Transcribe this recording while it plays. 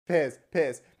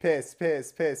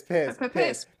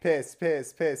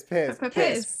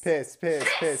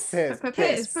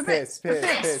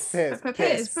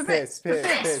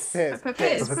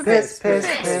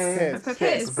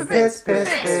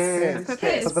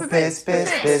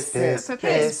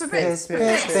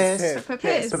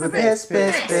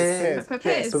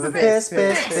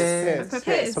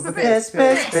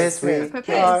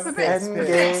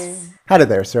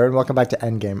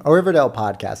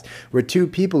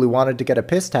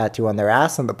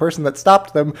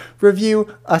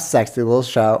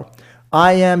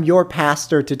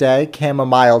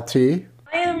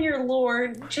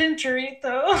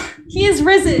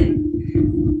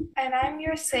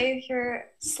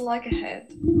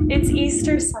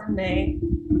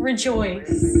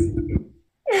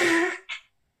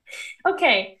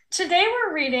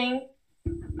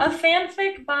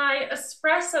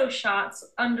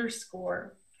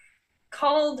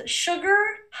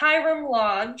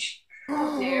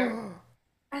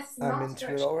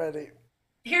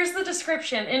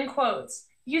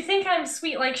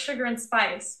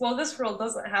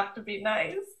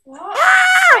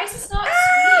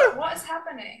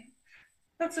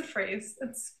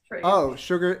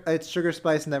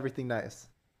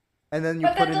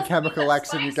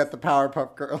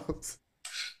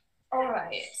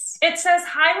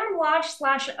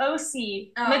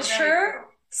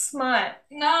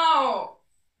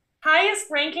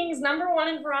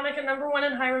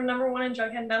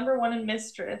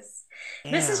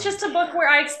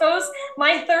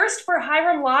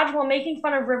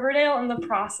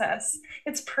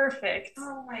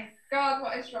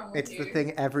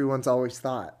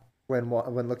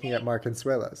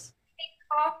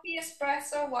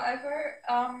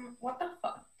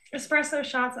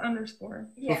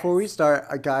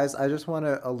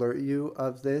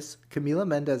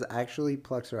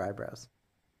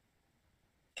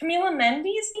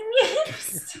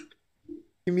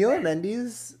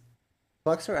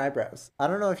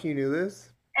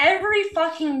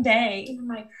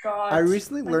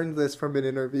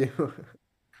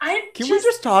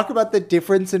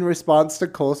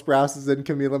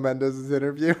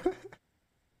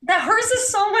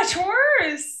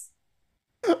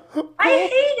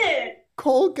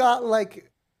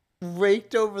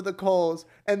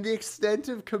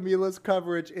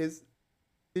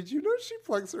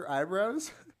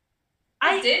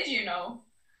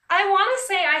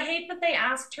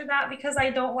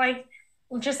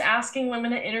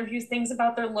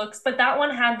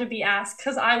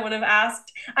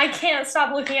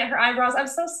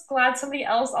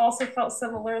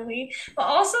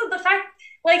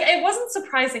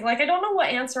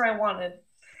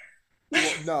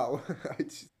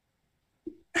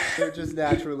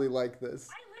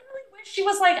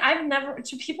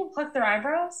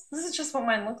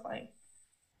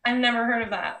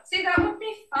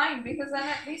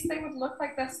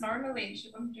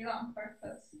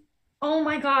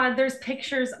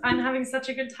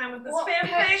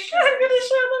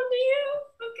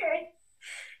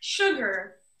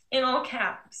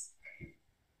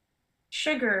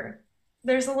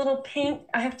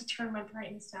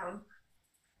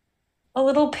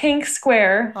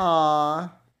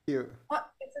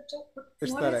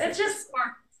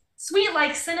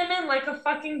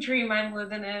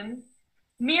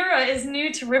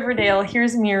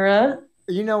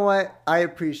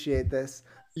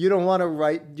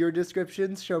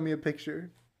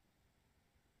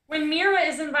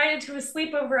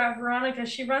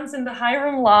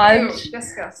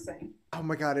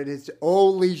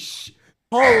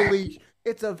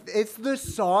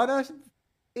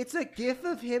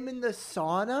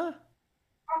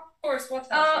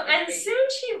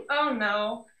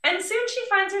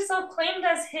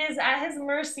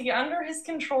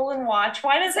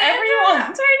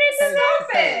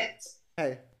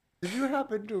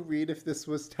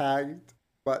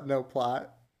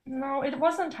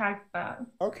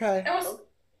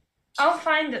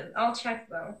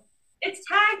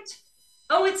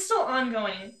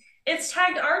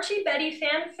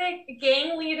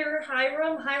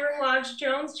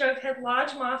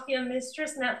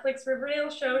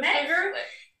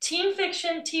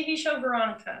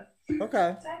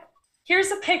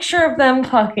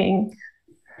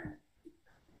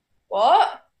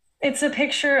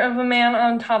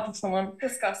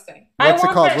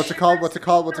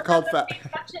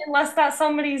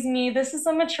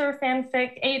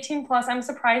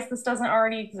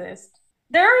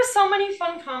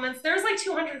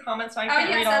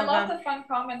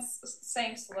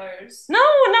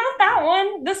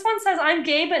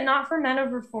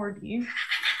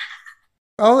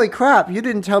Holy crap, you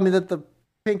didn't tell me that the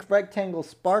pink rectangle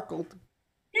sparkled.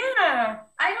 Yeah.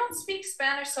 I don't speak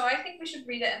Spanish, so I think we should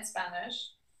read it in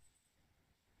Spanish.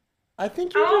 I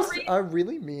think you I'll just read. are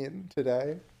really mean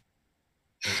today.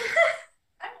 I'm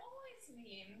always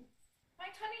mean. My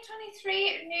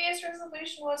 2023 New Year's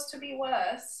resolution was to be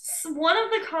worse. One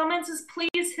of the comments is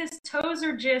please his toes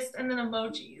are just and then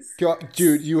emojis.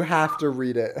 Dude, you have to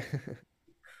read it.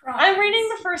 I'm reading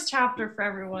the first chapter for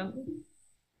everyone.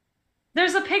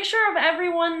 There's a picture of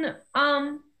everyone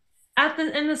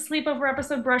in the sleepover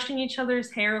episode brushing each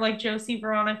other's hair, like Josie,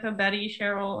 Veronica, Betty,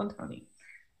 Cheryl, and Tony.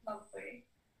 Lovely.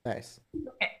 Nice.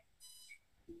 Okay.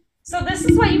 So this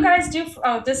is what you guys do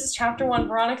this is chapter 1,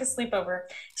 Veronica's sleepover.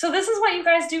 So this is what you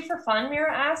guys do for fun,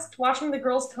 Mira asked, watching the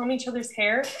girls comb each other's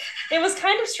hair. It was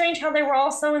kind of strange how they were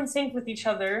all so in sync with each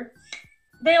other.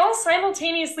 They all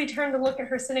simultaneously turned to look at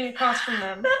her sitting across from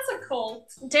them. That's a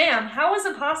cult. Damn, how is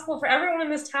it possible for everyone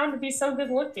in this town to be so good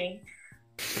looking?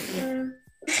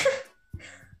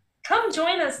 Come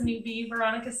join us, newbie,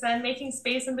 Veronica said, making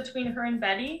space in between her and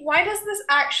Betty. Why does this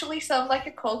actually sound like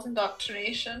a cult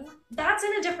indoctrination? That's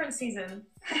in a different season.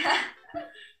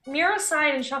 Mira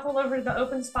sighed and shuffled over to the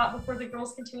open spot before the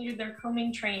girls continued their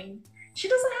combing train. She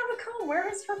doesn't have a comb. Where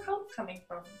is her comb coming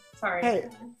from? Sorry. Hey,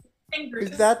 Fingers.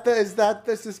 is that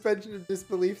the suspension of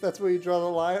disbelief? That's where you draw the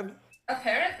line?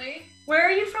 Apparently. Where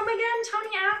are you from again?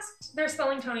 Tony asked. They're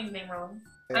spelling Tony's name wrong.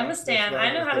 Yeah, I'm a Stan.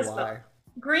 I know how to spell. lie.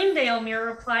 Greendale, Mira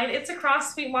replied. It's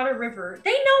across Sweetwater River.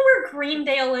 They know where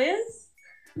Greendale is.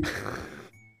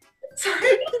 Sorry.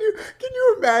 Can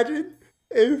you imagine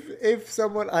if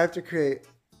someone I have to create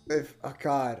oh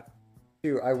god,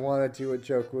 dude, I want to do a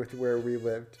joke with where we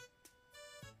lived,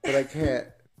 but I can't.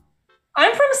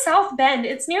 I'm from South Bend.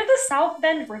 It's near the South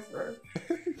Bend River.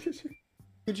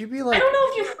 Could you be like? I don't know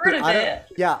if you've heard of it.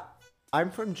 Yeah, I'm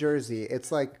from Jersey.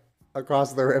 It's like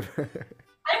across the river.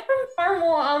 I'm from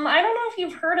Carmel. I don't know if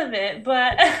you've heard of it,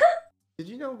 but Did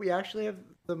you know we actually have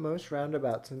the most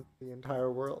roundabouts in the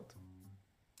entire world?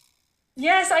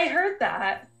 yes, I heard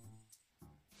that.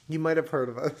 You might have heard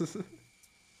of us.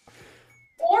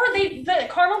 Or the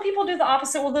Carmel people do the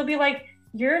opposite. Well, they'll be like,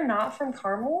 "You're not from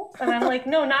Carmel," and I'm like,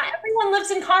 "No, not everyone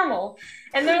lives in Carmel."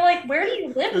 And they're like, "Where do you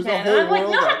live There's a then?" whole And I'm like,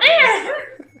 world "Not out there."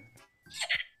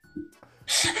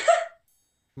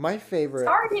 My favorite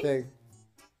Sorry. thing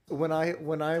when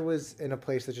I was in a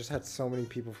place that just had so many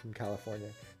people from California,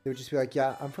 they would just be like,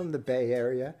 "Yeah, I'm from the Bay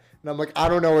Area," and I'm like, "I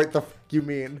don't know what the you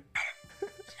mean."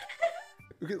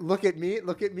 Look at me!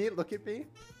 Look at me! Look at me!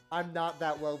 I'm not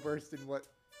that well versed in what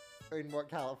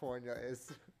California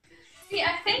is. See,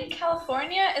 I think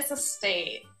California is a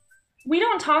state. We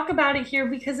don't talk about it here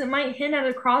because it might hint at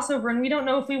a crossover, and we don't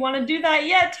know if we want to do that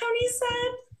yet. Tony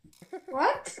said.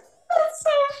 What? That's so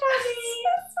funny.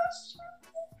 That's so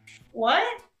funny.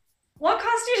 What? What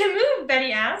caused you to move?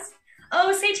 Betty asked.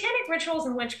 Oh, satanic rituals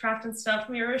and witchcraft and stuff.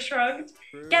 Mira shrugged.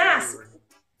 Gasp.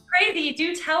 Crazy,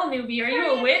 do tell, newbie. Are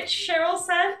you a witch? Cheryl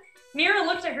said. Mira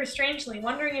looked at her strangely,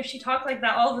 wondering if she talked like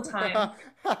that all the time.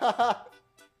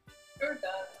 Sure does.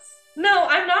 No,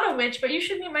 I'm not a witch, but you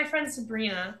should meet my friend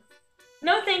Sabrina.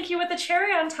 No, thank you. With the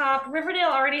cherry on top, Riverdale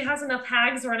already has enough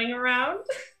hags running around.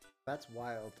 That's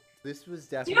wild. This was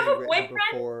you have definitely a written boyfriend?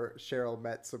 before Cheryl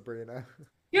met Sabrina.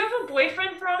 You have a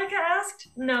boyfriend? Veronica asked.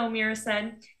 No, Mira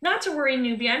said. Not to worry,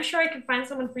 newbie. I'm sure I can find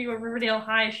someone for you at Riverdale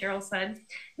High, Cheryl said.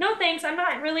 No thanks, I'm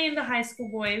not really into high school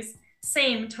boys.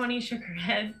 Same, Tony shook her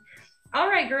head. All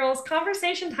right, girls,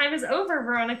 conversation time is over,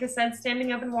 Veronica said,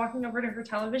 standing up and walking over to her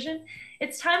television.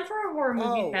 It's time for a horror movie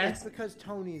Oh, fest. it's because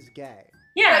Tony's gay.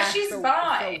 Yeah, But she's So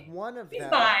bi. one of She's them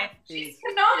bi. She's is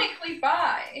canonically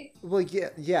bi. well,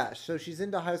 yeah. So she's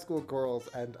into high school girls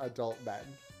and adult men,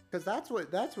 because that's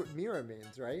what Mira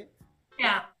means, right?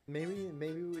 yeah. Maybe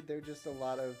they're just a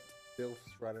lot of dilfs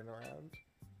running around.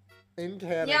 In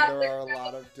Canada, Yeah, there are a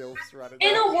lot of dilfs running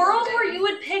In around. a world where you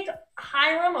would pick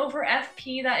Hiram over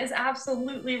FP, that is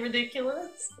absolutely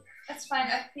ridiculous. That's fine.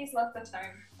 FP's left the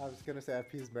town. I was gonna say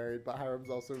FP's married, but Hiram's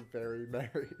also very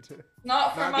married.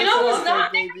 Not for Not my You know who's just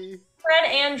not like, baby. Fred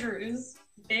Andrews,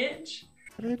 bitch.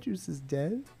 Fred Andrews is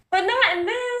dead. But not in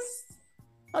this,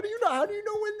 How do you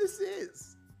know when this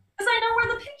is? because I know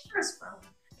where the picture is from.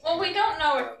 Well, we don't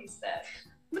know if he's dead.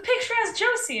 The picture has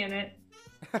Josie in it.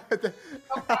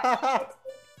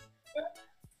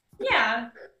 Yeah.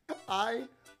 I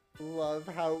love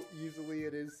how easily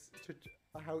it is to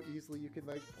how easily you can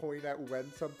like point out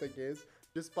when something is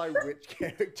just by which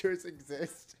characters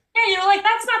exist. Yeah, you're like,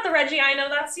 that's not the Reggie I know,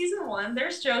 that's season 1.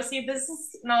 There's Josie, this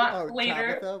is not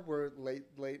later. Tabitha, we're late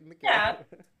in the game. Yeah.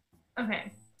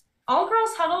 Okay. All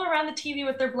girls huddle around the TV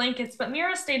with their blankets, but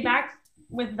Mira stayed back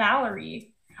with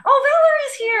Valerie. Oh,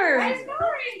 Valerie's here! Why is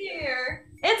Valerie here?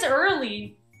 It's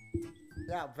early.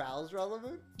 Yeah, Val's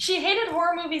relevant? She hated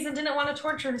horror movies and didn't want to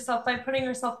torture herself by putting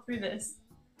herself through this.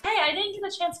 Hey, I didn't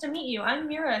get a chance to meet you. I'm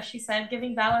Mira, she said,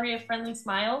 giving Valerie a friendly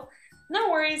smile. No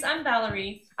worries, I'm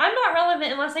Valerie. I'm not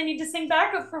relevant unless I need to sing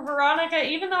backup for Veronica,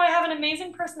 even though I have an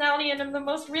amazing personality and I'm the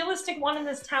most realistic one in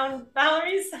this town,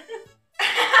 Valerie said.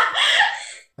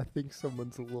 I think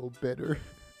someone's a little bitter,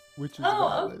 which is Oh,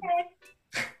 valid.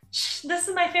 okay. This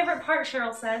is my favorite part,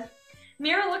 Cheryl said.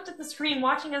 Mira looked at the screen,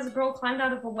 watching as a girl climbed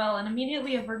out of a well and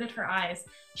immediately averted her eyes.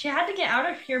 She had to get out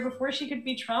of here before she could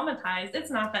be traumatized.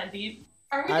 It's not that deep.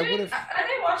 Are they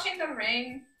watching The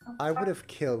Ring? I would have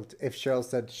killed if Cheryl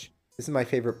said, this is my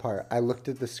favorite part. I looked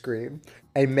at the screen.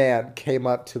 A man came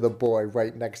up to the boy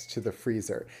right next to the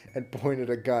freezer and pointed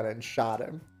a gun and shot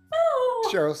him. Oh!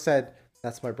 Cheryl said,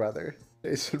 that's my brother,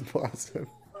 Jason Blossom.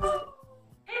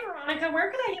 Hey, Veronica, where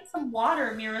could I get some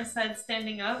water? Mira said,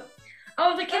 standing up.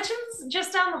 Oh, the kitchen's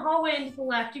just down the hallway and to the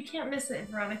left. You can't miss it,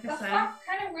 Veronica said.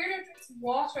 Kind of weird if it's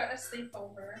water at a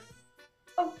sleepover.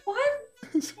 Oh,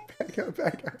 what? Back up.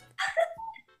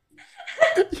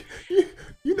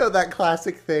 You know that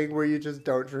classic thing where you just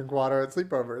don't drink water at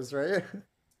sleepovers, right?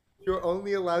 You're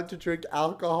only allowed to drink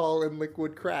alcohol and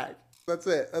liquid crack. That's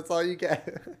it. That's all you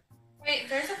get. Wait,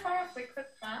 there's a form of liquid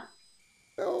crack?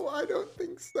 No, I don't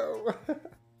think so.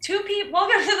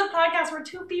 Welcome to the podcast where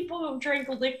two people who drink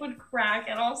liquid crack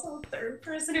and also a third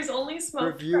person who's only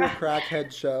smoked Review crack. a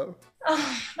crackhead show.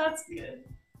 Oh, that's good.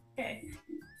 Okay.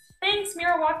 Thanks,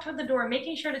 Mira walked toward the door,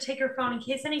 making sure to take her phone in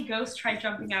case any ghosts tried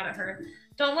jumping out at her.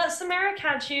 Don't let Samara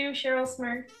catch you, Cheryl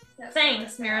smirked.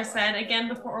 Thanks, Mira said, again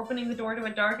before opening the door to a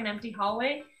dark and empty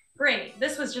hallway. Great,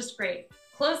 this was just great.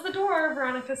 Close the door,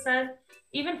 Veronica said.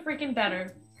 Even freaking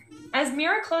better. As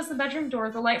Mira closed the bedroom door,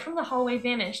 the light from the hallway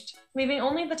vanished, leaving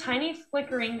only the tiny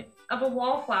flickering of a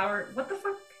wallflower. What the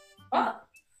fuck? What?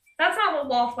 That's not what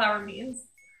wallflower means.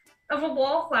 Of a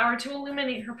wallflower to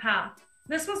illuminate her path.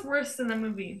 This was worse than the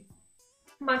movie.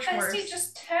 Much worse. Esty,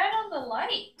 just turn on the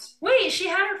light. Wait, she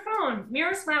had her phone.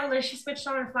 Mira smiled as she switched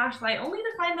on her flashlight, only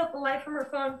to find that the light from her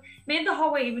phone made the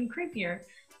hallway even creepier.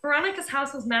 Veronica's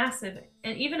house was massive,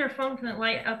 and even her phone couldn't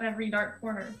light up every dark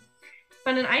corner.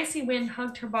 But an icy wind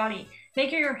hugged her body,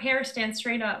 making her hair stand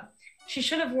straight up. She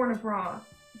should have worn a bra.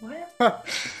 What?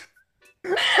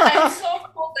 I'm so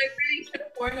cold, I really should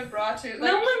have worn a bra too.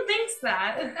 No one thinks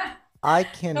that. I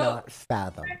cannot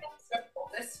fathom.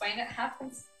 It's fine, it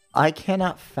happens. I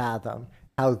cannot fathom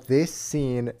how this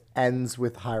scene ends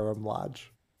with Hiram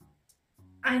Lodge.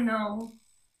 I know.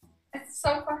 It's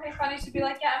so fucking funny to be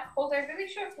like, yeah, I'm cold, I really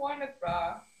should have worn a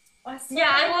bra. Oh, so Yeah,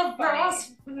 I love funny.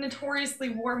 bras notoriously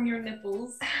warm your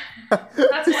nipples.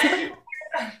 That's why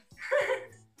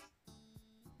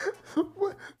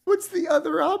What's the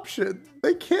other option?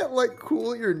 They can't, like,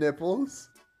 cool your nipples.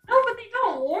 No, but they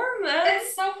don't warm them.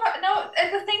 It's so fun. No,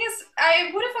 and the thing is,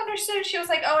 I would have understood. She was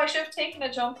like, oh, I should have taken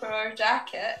a jumper or a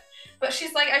jacket. But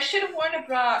she's like, I should have worn a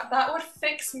bra. That would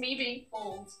fix me being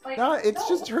cold. Like, No, it's no.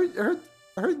 just her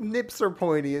nips are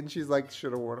pointy, and she's like,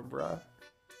 should have worn a bra.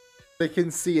 They can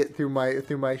see it through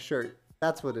my shirt.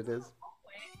 That's what it is.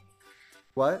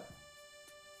 What?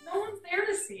 No one's there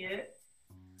to see it.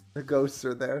 The ghosts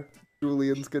are there.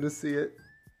 Julian's gonna see it.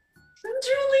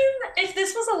 Julian, if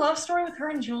this was a love story with her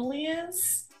and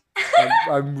Julian's.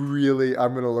 I'm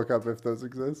gonna look up if those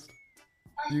exist.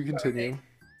 You continue.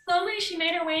 Slowly, she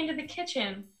made her way into the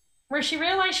kitchen, where she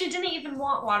realized she didn't even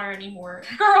want water anymore.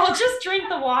 Girl, just drink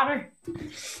the water.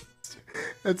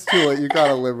 It's too late. You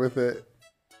gotta live with it.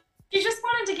 She just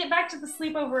wanted to get back to the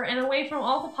sleepover and away from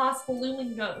all the possible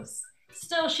looming ghosts.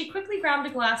 Still, she quickly grabbed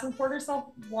a glass and poured herself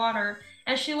water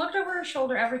as she looked over her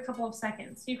shoulder every couple of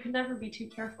seconds. You could never be too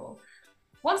careful.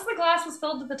 Once the glass was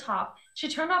filled to the top, she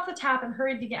turned off the tap and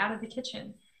hurried to get out of the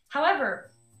kitchen. However,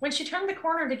 when she turned the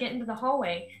corner to get into the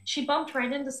hallway, she bumped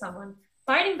right into someone.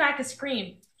 Biting back a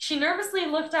scream, she nervously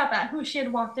looked up at who she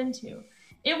had walked into.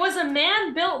 It was a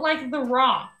man built like The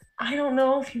Rock. I don't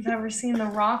know if you've ever seen The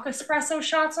Rock espresso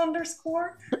shots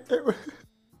underscore.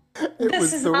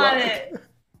 This is not it.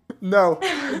 No,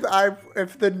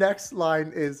 if the next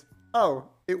line is, oh,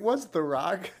 it was The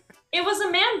Rock. It was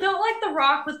a man built like The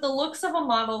Rock with the looks of a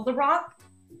model. The Rock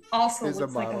also Is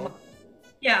looks a like a model. model.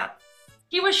 Yeah.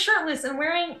 He was shirtless and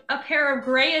wearing a pair of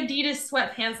gray Adidas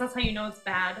sweatpants. That's how you know it's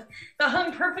bad. That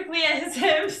hung perfectly at his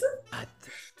hips.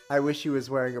 I wish he was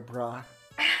wearing a bra.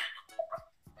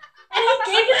 And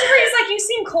he gave it to her. He's like, you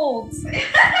seem cold.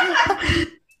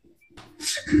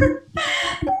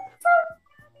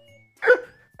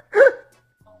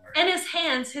 And his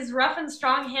hands, his rough and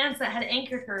strong hands that had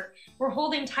anchored her, were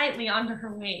holding tightly onto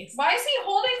her waist. Why is he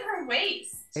holding her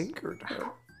waist? Anchored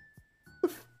her.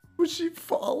 Was she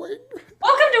falling?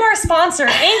 Welcome to our sponsor,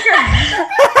 Anchor.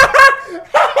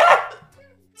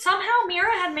 Somehow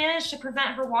Mira had managed to prevent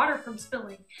her water from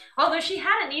spilling. Although she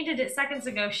hadn't needed it seconds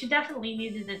ago, she definitely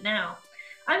needed it now.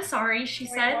 I'm sorry, she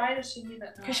said. Why does she need it now?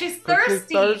 Because she's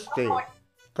thirsty.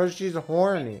 Because she's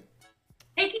horny.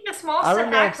 Taking a small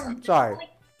step back from... Sorry.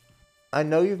 I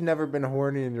know you've never been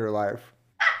horny in your life.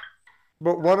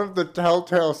 But one of the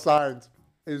telltale signs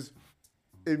is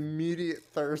immediate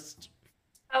thirst.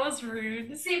 That was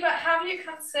rude. See, but have you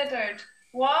considered,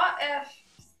 what if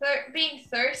being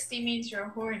thirsty means you're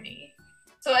horny?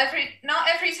 So not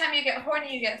every time you get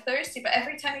horny you get thirsty, but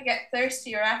every time you get thirsty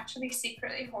you're actually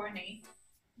secretly horny.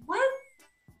 What?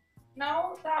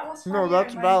 No, that was funny. No,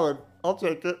 that's valid. I'll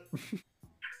take it.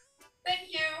 Thank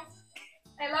you.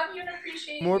 I love you and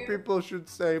appreciate More you. people should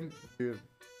say, dude,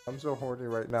 I'm so horny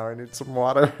right now. I need some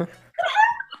water.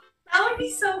 That would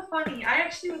be so funny. I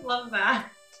actually would love that.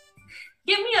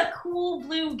 Give me a cool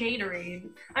blue Gatorade.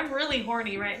 I'm really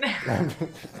horny right now.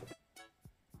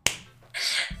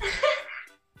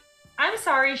 I'm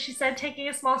sorry, she said, taking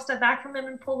a small step back from him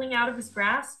and pulling out of his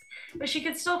grasp. But she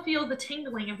could still feel the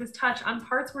tingling of his touch on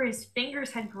parts where his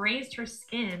fingers had grazed her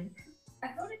skin. I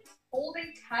thought it was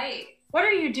holding tight. What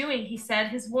are you doing? He said.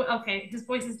 His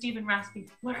voice is deep and raspy.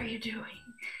 What are you doing?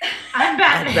 I'm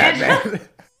Batman.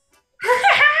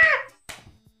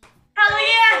 Hell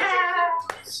yeah!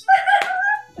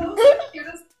 That was the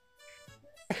cutest.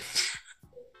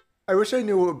 I wish I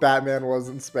knew what Batman was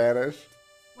in Spanish.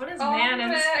 What is man in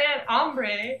Spanish?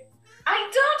 Hombre.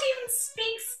 I don't even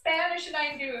speak Spanish and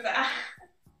I knew that.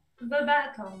 The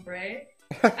bat hombre.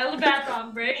 El bat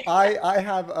hombre. I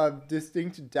have a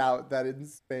distinct doubt that in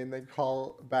Spain they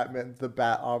call Batman the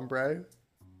Bat Hombre.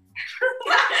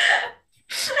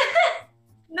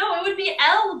 No, it would be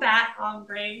El bat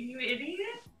hombre, you idiot.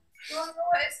 You wanna know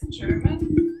what it's in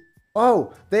German?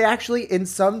 Oh, they actually, in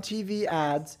some TV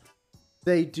ads,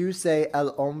 they do say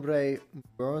El Hombre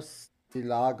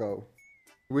Murcielago,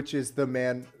 which is the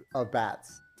man of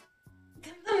bats.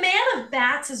 The man of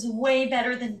bats is way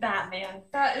better than Batman.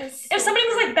 That is. If somebody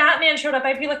was like Batman showed up,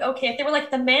 I'd be like, okay. If they were like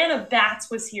the man of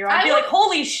bats was here, I'd be like,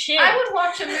 holy shit. I would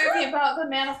watch a movie about the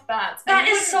man of bats. That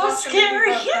is so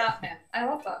scary. Batman. I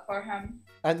love that for him.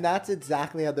 And that's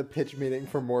exactly how the pitch meeting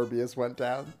for Morbius went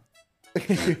down.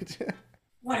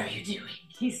 What are you doing?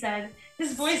 He said,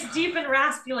 his voice deep and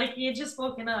raspy like he had just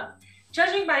woken up.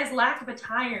 Judging by his lack of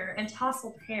attire and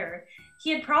tousled hair,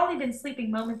 he had probably been sleeping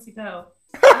moments ago.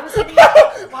 I was sitting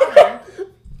at the water.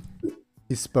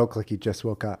 He spoke like he just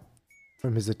woke up.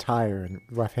 From his attire and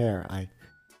rough hair, I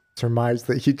surmised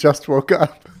that he just woke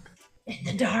up. In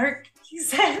the dark, he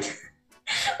said,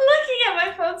 looking at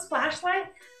my phone's flashlight,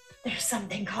 there's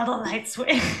something called a light switch.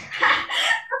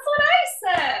 That's what I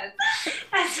said.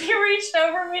 As he reached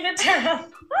over me to turn on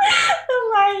the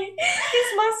light,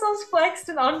 his muscles flexed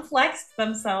and unflexed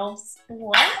themselves.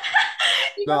 What?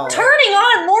 No. Turning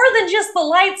on more than just the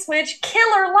light switch.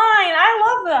 Killer line. I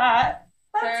love that.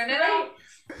 That's Turn it great. on.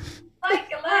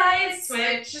 Like a light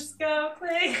switch. Just go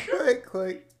click. Click,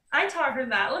 click. I taught her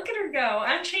that. Look at her go.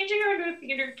 I'm changing her into a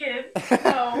theater kid.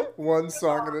 No. One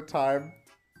song at a time.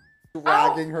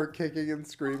 Dragging her, kicking and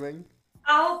screaming.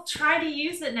 I'll try to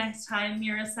use it next time,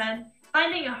 Mira said,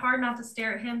 finding it hard not to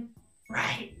stare at him.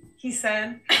 Right, he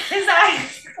said, his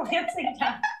eyes glancing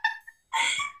down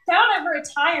at her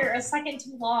attire a second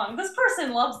too long. This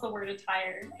person loves the word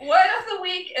attire. Word of the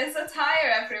week is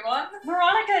attire, everyone.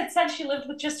 Veronica had said she lived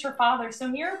with just her father, so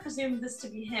Mira presumed this to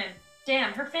be him.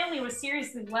 Damn, her family was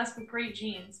seriously blessed with great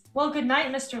genes. Well, good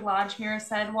night, Mr. Lodge, Mira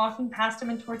said, walking past him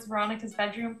and towards Veronica's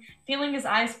bedroom, feeling his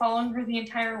eyes following her the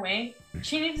entire way.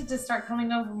 She needed to start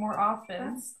coming over more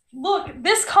often. Look,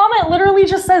 this comment literally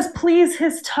just says, please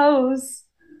his toes.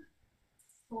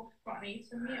 So funny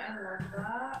to me. I love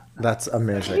that. That's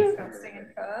amazing. Disgusting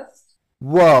and cursed.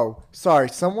 Whoa. Sorry,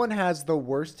 someone has the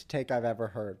worst take I've ever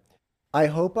heard. I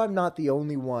hope I'm not the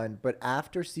only one, but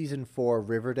after season 4,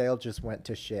 Riverdale just went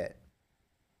to shit.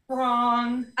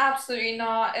 Wrong. Absolutely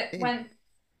not. It went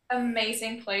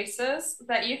amazing places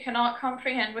that you cannot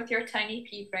comprehend with your tiny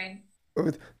pea brain.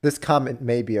 This comment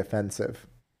may be offensive.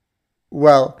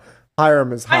 Well,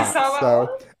 Hiram is hot,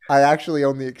 so I actually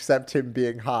only accept him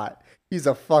being hot. He's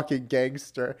a fucking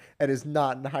gangster and is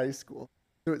not in high school,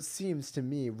 so it seems to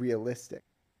me realistic.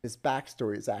 His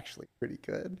backstory is actually pretty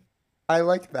good. I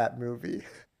like that movie.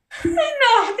 I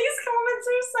know, these comments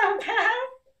are so bad.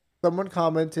 Someone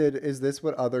commented, is this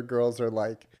what other girls are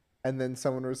like? And then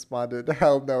someone responded,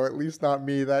 hell no, at least not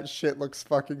me. That shit looks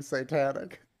fucking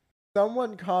satanic.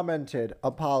 Someone commented,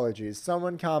 apologies.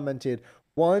 Someone commented,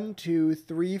 1, 2,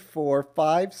 3, 4,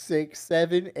 5, 6,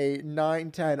 7, 8,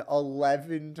 9, 10,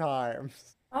 11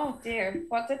 times. Oh dear,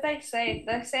 what did they say?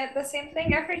 They said the same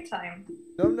thing every time.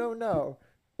 No.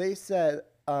 They said,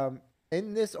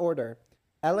 in this order: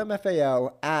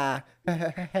 LMFAO,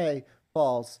 hey,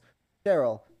 false.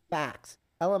 Cheryl, facts.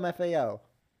 LMFAO,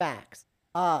 facts.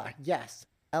 Yes.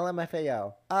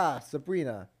 LMFAO,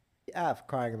 Sabrina. F,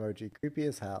 crying emoji, creepy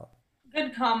as hell.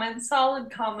 Good comments, solid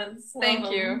comments. Love Thank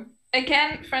them. you.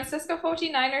 Again, Francisco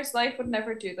 49er's life would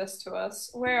never do this to us.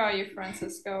 Where are you,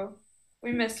 Francisco?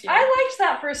 We miss you. I liked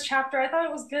that first chapter. I thought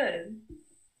it was good.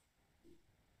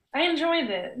 I enjoyed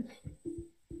it.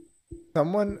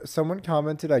 Someone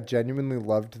commented, I genuinely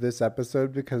loved this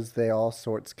episode because they all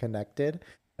sorts connected,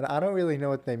 and I don't really know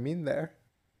what they mean there.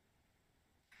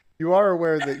 You are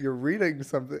aware that you're reading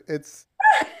something. It's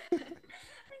I think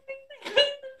they put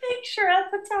the picture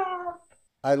at the top.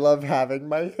 I love having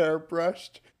my hair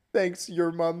brushed. Thanks,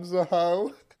 your mom's a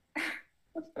hoe.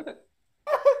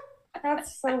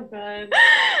 That's so good.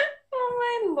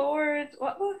 Oh my lord,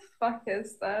 what the fuck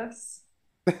is this?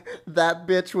 That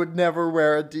bitch would never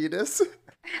wear Adidas.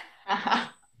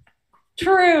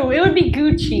 True, it would be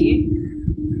Gucci.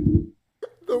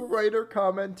 The writer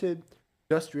commented,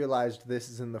 just realized this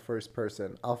is in the first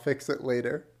person. I'll fix it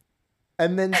later.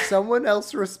 And then someone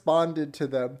else responded to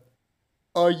them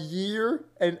a year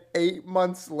and 8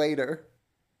 months later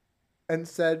and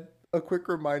said, a quick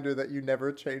reminder that you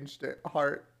never changed it.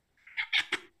 Heart.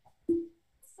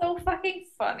 So fucking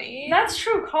funny. That's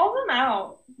true. Call them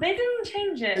out. They didn't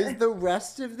change it. Is the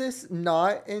rest of this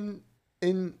not in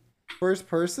first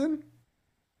person?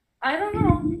 I don't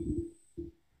know.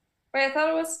 Wait, I thought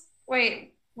it was.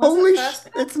 Wait. Was Holy it first?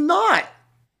 it's not. I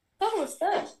thought it was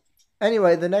this.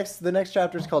 Anyway, the next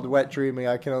chapter is called Wet Dreaming.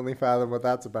 I can only fathom what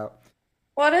that's about.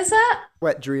 What is that?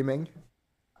 Wet Dreaming.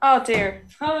 Oh dear.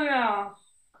 Oh yeah.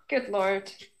 Good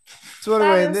lord. So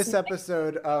anyway, That in is this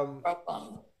episode,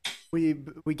 Problem. we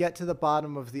get to the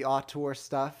bottom of the auteur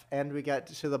stuff, and we get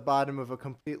to the bottom of a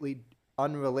completely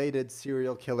unrelated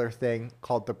serial killer thing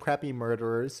called the Preppy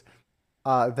Murderers,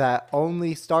 that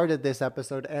only started this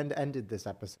episode and ended this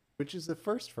episode, which is the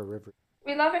first for River.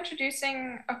 We love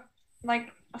introducing a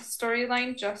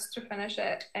storyline just to finish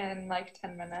it in like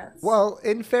 10 minutes. Well,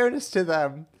 in fairness to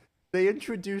them, they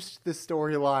introduced the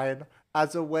storyline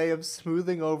as a way of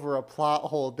smoothing over a plot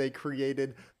hole they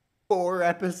created 4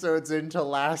 episodes into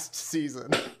last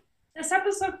season. This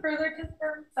episode further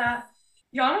confirms that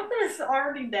Jonathan is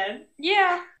already dead.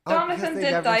 Yeah, Oh, Jonathan because they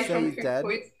did never die say from he's food dead?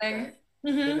 poisoning.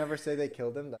 They Mm-hmm. never say they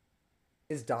killed him.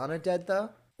 Is Donna dead though?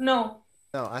 No.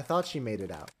 No, I thought she made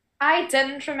it out. I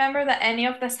didn't remember that any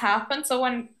of this happened, so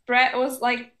when Brett was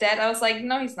like dead, I was like,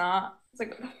 no, he's not. I was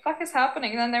like, what the fuck is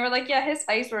happening? And then they were like, yeah, his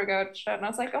eyes were good shut, and I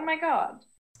was like, oh my god.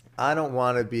 I don't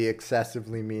want to be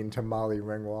excessively mean to Molly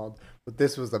Ringwald, but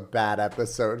this was a bad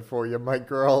episode for you, my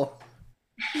girl.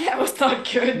 Yeah, it was not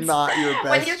good. Not your When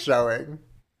best you- showing.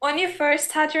 When you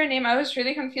first had your name, I was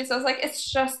really confused. I was like,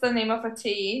 it's just the name of a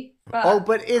tea. But Oh,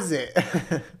 but is it?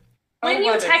 When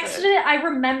you what is texted it, I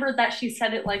remembered that she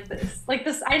said it like this. Like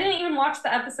this, I didn't even watch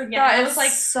the episode yet. That I is was like,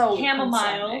 so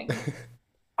Chamo-mile. concerning.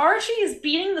 Archie is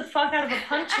beating the fuck out of a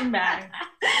punching bag.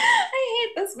 I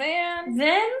hate this man.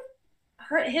 Then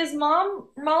his mom,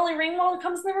 Molly Ringwald,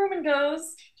 comes in the room and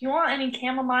goes, "Do you want any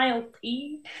chamomile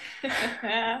tea?"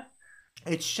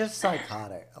 It's just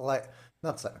psychotic. Like,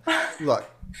 not so. Look,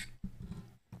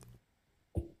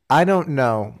 I don't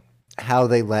know how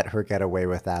they let her get away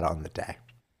with that on the day.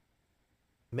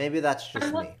 Maybe that's just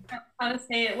I'm me. looking at how to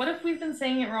say it. What if we've been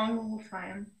saying it wrong the whole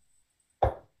time?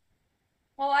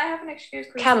 Well, I have an excuse.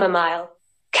 Chris. Chamomile.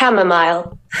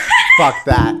 Chamomile. Fuck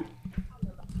that.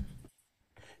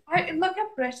 Look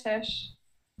at British.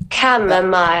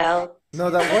 Chamomile. No,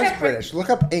 that was British. Look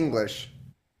up English.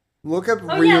 Look up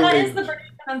Oh real yeah, that is English. the British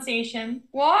pronunciation.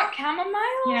 What? Chamomile?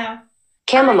 Yeah.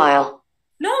 Chamomile.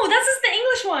 No, this is the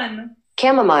English one.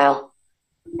 Chamomile.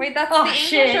 Wait, that's Oh, the English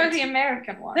shit. or the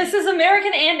American one? This is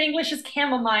American and English is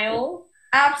chamomile.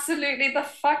 Absolutely the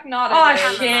fuck not. Oh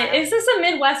it is. shit! Is this a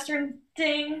Midwestern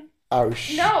thing? Oh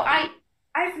shit. No,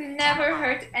 I've never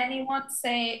heard anyone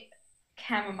say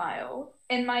chamomile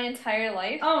in my entire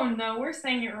life. Oh no, we're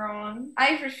saying it wrong.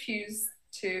 I refuse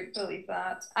to believe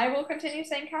that. I will continue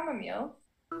saying chamomile.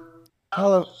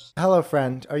 Hello,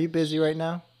 friend. Are you busy right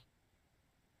now?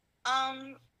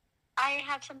 I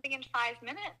have something in 5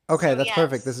 minutes. Okay, so that's yes.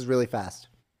 perfect. This is really fast.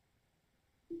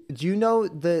 Do you know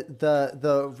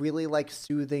the really like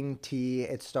soothing tea?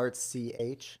 It starts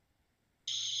CH.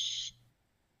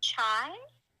 Chai?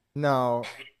 No,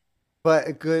 but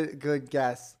a good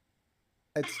guess.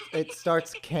 It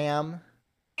starts cam.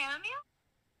 Chamomile?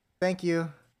 Thank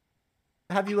you.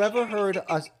 Have you ever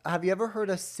heard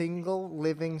a single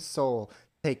living soul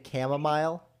take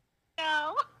chamomile?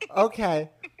 No. Okay.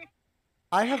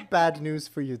 I have bad news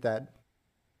for you then.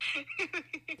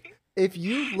 If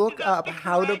you look up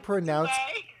how to pronounce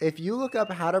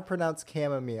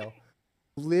chamomile,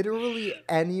 literally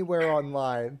anywhere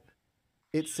online,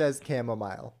 it says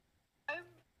chamomile. I'm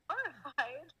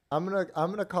horrified.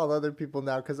 I'm gonna call other people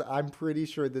now because I'm pretty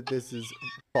sure that this is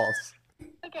false.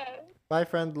 Okay. Bye,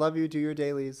 friend. Love you. Do your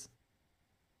dailies.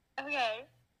 Okay.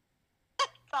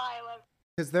 Bye, love.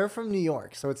 Because they're from New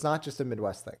York, so it's not just a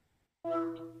Midwest thing.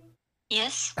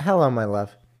 Yes. Hello, my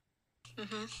love.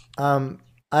 Mm-hmm.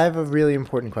 I have a really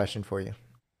important question for you.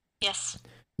 Yes.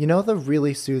 You know the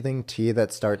really soothing tea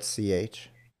that starts CH?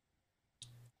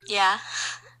 Yeah.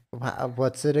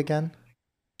 What's it again?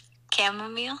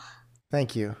 Chamomile.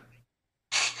 Thank you.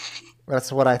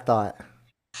 That's what I thought.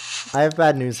 I have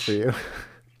bad news for you.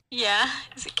 Yeah.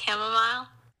 Is it chamomile?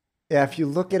 Yeah, if you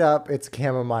look it up, it's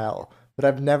chamomile. But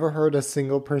I've never heard a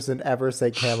single person ever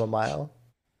say chamomile.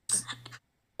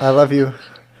 I love you.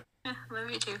 Yeah, love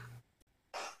you too.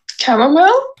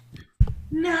 Chamomile?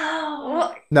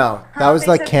 No. No, that was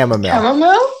like chamomile.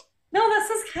 Chamomile? No, this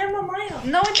is chamomile.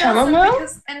 No, it Chamomile? doesn't,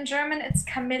 because in German it's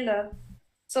Camille.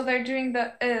 So they're doing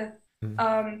the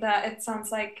that it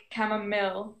sounds like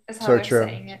chamomile is how So they're true.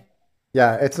 saying it.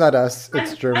 Yeah, it's not us.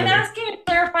 It's I'm Germany. asking a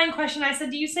clarifying question. I said,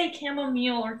 do you say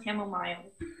chamomile or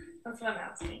chamomile? That's what I'm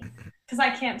asking. Because I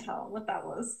can't tell what that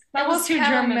was. That was too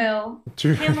German.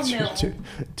 chamomile.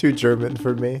 Too German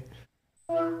for me.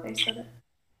 They said it.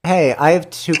 Hey, I have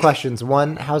two questions.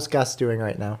 One, how's Gus doing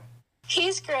right now?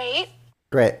 He's great.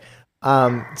 Great.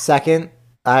 Second,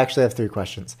 I actually have three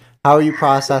questions. How are you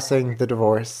processing the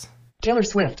divorce? Taylor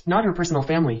Swift, not her personal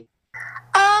family.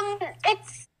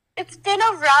 It's been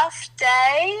a rough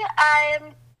day.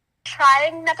 I'm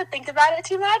trying not to think about it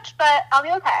too much, but I'll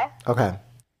be okay. Okay.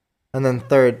 And then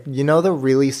third, you know the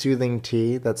really soothing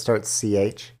tea that starts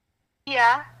CH?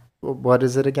 Yeah. What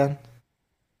is it again?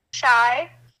 Shy.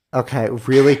 Okay,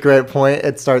 really great point.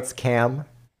 It starts cam.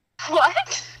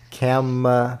 What? Cam.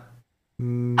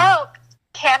 Oh,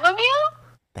 chamomile?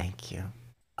 Thank you.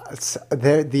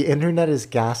 The internet is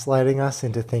gaslighting us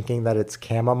into thinking that it's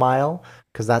chamomile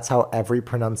because that's how every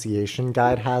pronunciation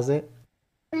guide has it.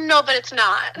 No, but it's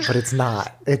not. But it's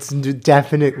not. It's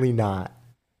definitely not.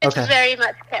 It's Okay. very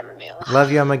much chamomile.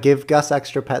 Love you. I'm going to give Gus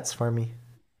extra pets for me.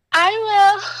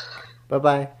 I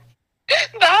Bye-bye.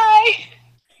 will. Bye.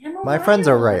 My friends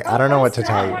are right. I don't know what to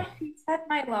tell you. What you said,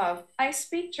 my love. I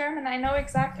speak German. I know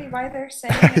exactly why they're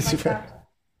saying it like that.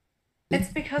 It's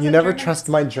because You of never German trust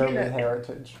my society. German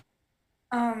heritage.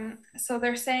 So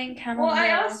they're saying chamomile. Well, I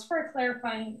asked for a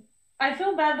clarifying. I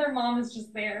feel bad their mom is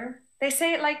just there. They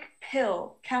say it like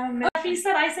pill, chamomile. If he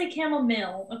said I say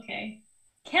chamomile, okay.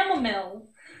 Chamomile.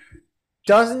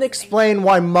 Doesn't explain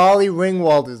why Molly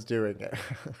Ringwald is doing it.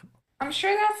 I'm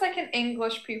sure that's like an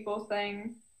English people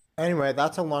thing. Anyway,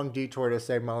 that's a long detour to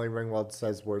say Molly Ringwald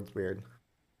says words weird.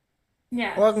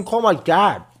 Yeah. Or I can call my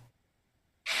dad.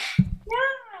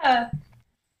 Yeah.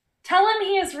 Tell him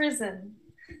he is risen.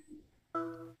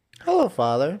 Hello,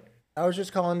 Father. I was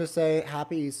just calling to say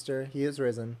Happy Easter. He is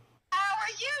risen. How are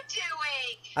you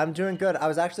doing? I'm doing good. I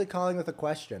was actually calling with a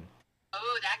question.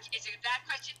 Oh, is it that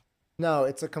question? No,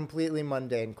 it's a completely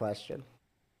mundane question.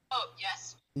 Oh,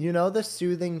 yes. You know the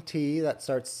soothing tea that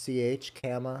starts CH,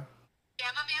 Kama?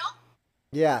 Chamomile?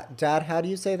 Yeah, Dad, how do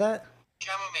you say that?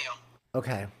 Chamomile.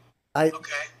 Okay.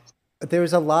 Okay.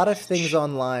 There's a lot of things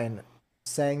online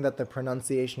saying that the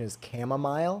pronunciation is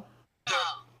chamomile.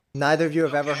 Oh. Neither of you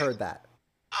have ever heard that.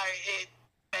 It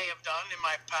may have done in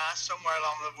my past somewhere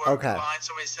along the word Okay. line.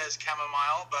 Somebody says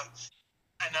chamomile, but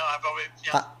I know I've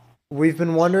always We've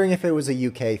been wondering if it was a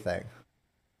UK thing.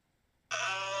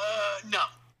 no.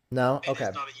 No? It Okay.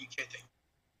 is not a UK thing.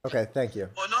 Okay, thank you.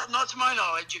 Well, not to my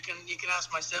knowledge. You can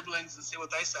ask my siblings and see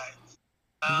what they say.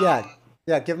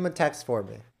 Yeah, give them a text for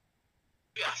me.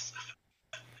 Yes.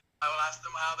 I will ask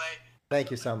them how they.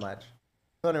 Thank you so much.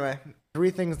 So anyway,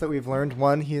 three things that we've learned.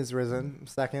 One, he is risen.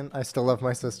 Second, I still love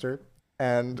my sister.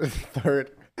 And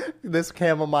third, this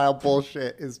chamomile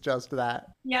bullshit is just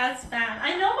that. Yeah, it's bad.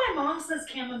 I know my mom says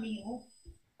chamomile.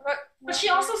 But she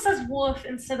also says wolf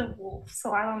instead of wolf,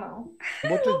 so I don't know.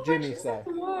 What does Jimmy say?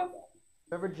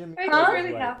 Remember Jimmy? I says don't it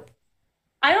really right. have.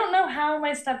 I don't know how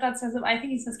my stepdad says it. I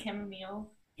think he says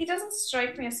chamomile. He doesn't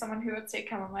strike me as someone who would say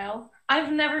chamomile.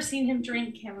 I've never seen him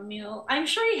drink chamomile. I'm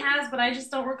sure he has, but I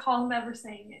just don't recall him ever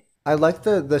saying it. I like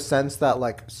the sense that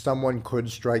like someone could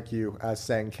strike you as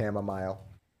saying chamomile.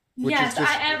 Which Yes, is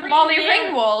just- Molly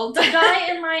man, Ringwald. the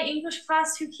guy in my English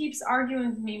class who keeps arguing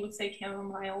with me would say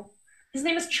chamomile. His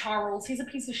name is Charles. He's a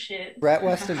piece of shit. Brett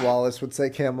Weston Wallace would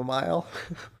say chamomile.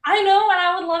 I know, and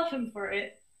I would love him for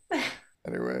it.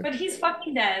 Anyway. But he's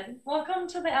fucking dead. Welcome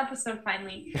to the episode,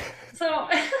 finally. So,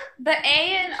 The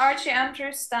A in Archie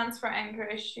Andrews stands for anger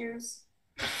issues.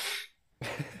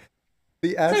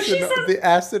 The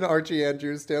S in Archie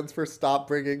Andrews stands for stop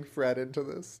bringing Fred into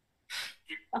this.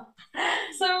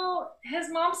 So his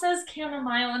mom says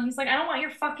chamomile, and he's like, I don't want your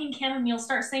fucking chamomile.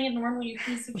 Start saying it normally, you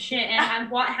piece of shit.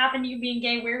 And what happened to you being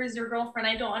gay? Where is your girlfriend?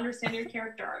 I don't understand your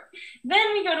character arc.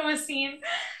 Then we go to a scene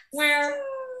where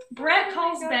Brett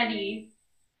calls Betty,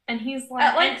 and he's like,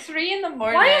 At like 3 in the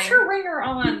morning. why is her ringer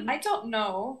on? I don't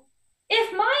know.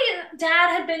 If my dad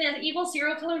had been an evil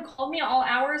serial killer and called me at all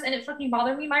hours and it fucking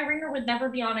bothered me, my ringer would never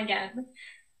be on again.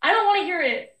 I don't want to hear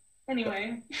it.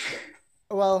 Anyway.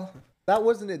 Well, that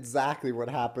wasn't exactly what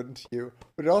happened to you,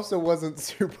 but it also wasn't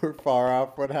super far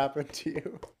off what happened to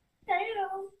you. I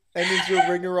know. And is your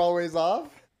ringer always off?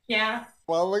 Yeah.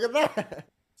 Well, look at that.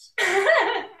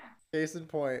 Case in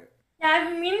point. Yeah, I've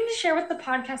been meaning to share with the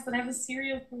podcast that I have a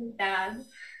serial killer dad.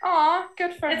 Aw,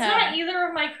 good for him. It's not either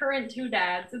of my current 2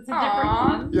 dads. It's a different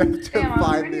Aw. one. You have to Damn,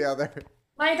 find really- the other.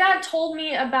 My dad told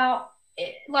me about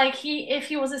it, like if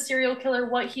he was a serial killer,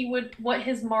 what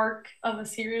his mark of a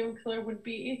serial killer would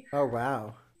be. Oh,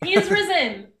 wow. He is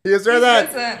risen. He is He's that.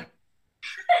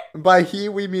 risen. By he,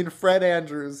 we mean Fred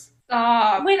Andrews.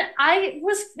 Stop. When it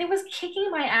was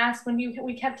kicking my ass when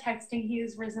we kept texting he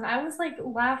is risen. I was like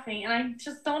laughing, and I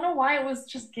just don't know why it was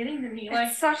just getting to me. Like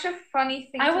It's such a funny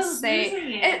thing I to was say.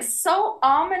 losing it. It's so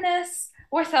ominous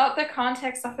without the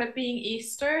context of it being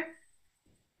Easter.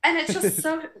 And it's just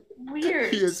so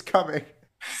weird. He is coming.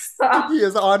 Stop. He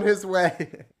is on his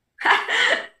way.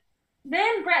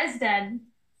 Then Brett is dead.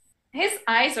 His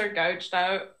eyes are gouged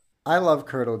out. I love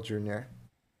Curdle Jr.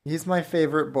 He's my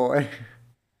favorite boy.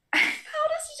 How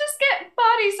does he just get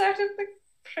bodies out of the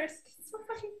prison? It's so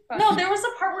fucking funny. No, there was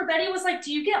a part where Betty was like,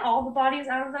 "Do you get all the bodies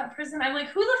out of that prison?" I'm like,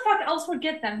 "Who the fuck else would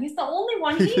get them? He's the only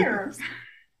one here."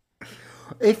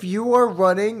 If you are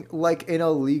running like an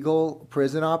illegal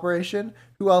prison operation,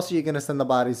 who else are you going to send the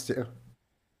bodies to?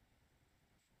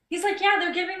 He's like, "Yeah,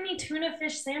 they're giving me tuna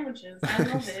fish sandwiches. I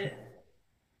love it."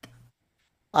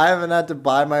 I haven't had to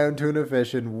buy my own tuna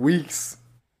fish in weeks.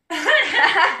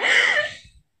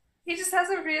 He just has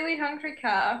a really hungry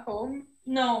cat at home.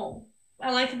 No,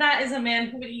 I like that is a man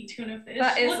who would eat tuna fish.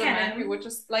 That is Look a at man him. who would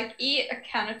just like eat a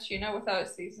can of tuna without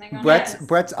seasoning on Brett's it.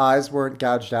 Brett's eyes weren't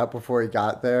gouged out before he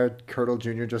got there. Curdle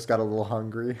Jr. just got a little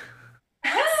hungry.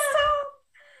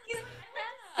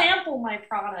 Sample my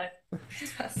product.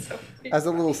 That's so As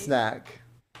a little funny. snack.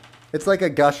 It's like a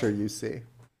gusher, you see.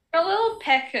 A little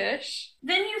peckish.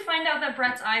 Then you find out that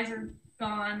Brett's eyes are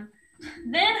gone.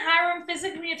 Then Hiram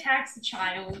physically attacks the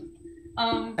child.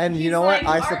 And you he's know what?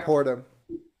 like, I support him.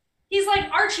 He's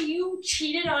like, "Archie, you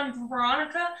cheated on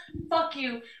Veronica. Fuck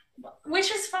you,"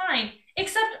 which is fine.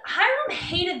 Except Hiram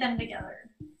hated them together.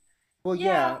 Well, Yeah.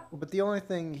 yeah, but the only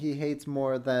thing he hates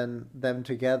more than them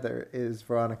together is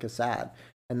Veronica sad.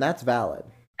 And that's valid.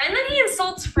 And then he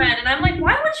insults Fred, and I'm like,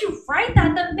 "Why would you write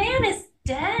that? The man is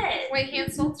dead." Wait, he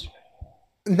insults her.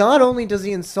 Not only does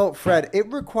he insult Fred,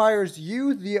 it requires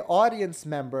you, the audience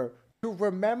member, to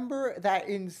remember that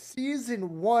in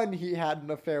season 1 he had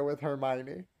an affair with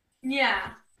Hermione.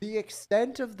 Yeah. The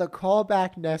extent of the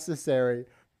callback necessary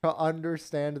to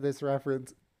understand this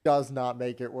reference does not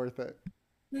make it worth it.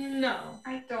 No.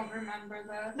 I don't remember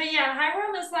this. But yeah,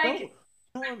 Hiram is like, You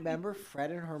don't remember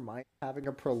Fred and Hermione having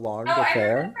a prolonged Oh, I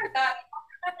affair? remember that.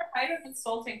 I remember Hiram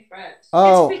insulting Fred.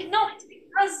 Oh, it's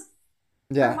because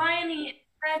yeah. Hermione and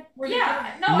Fred were Yeah,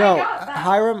 together. no, I No, got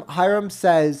that. Hiram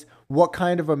says, "What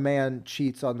kind of a man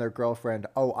cheats on their girlfriend?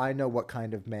 Oh, I know what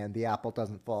kind of man. The apple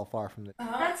doesn't fall far from the..."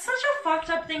 That's such a fucked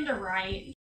up thing to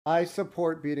write. I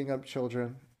support beating up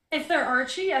children. If they're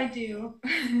Archie, I do.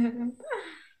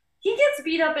 He gets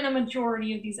beat up in a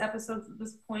majority of these episodes at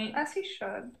this point. As he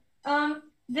should.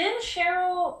 Then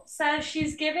Cheryl says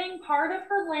she's giving part of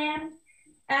her land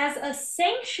as a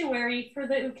sanctuary for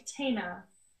the Uktena.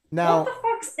 Now, What the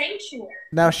fuck sanctuary?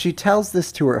 now she tells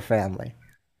this to her family.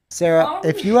 Sarah, Oh.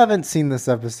 if you haven't seen this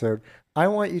episode, I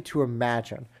want you to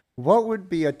imagine what would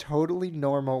be a totally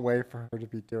normal way for her to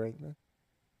be doing this.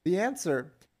 The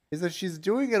answer is that she's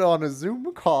doing it on a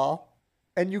Zoom call,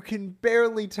 and you can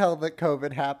barely tell that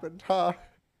COVID happened, huh?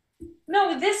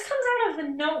 No, this comes out of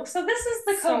the note. So this is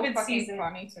the So COVID fucking season.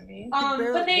 funny to me.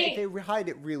 Barely- But they hide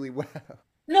it really well.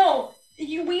 no,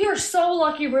 we are so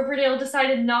lucky Riverdale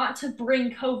decided not to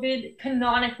bring COVID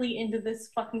canonically into this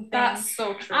fucking thing. That's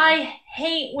so true. I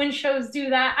hate when shows do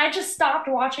that. I just stopped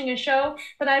watching a show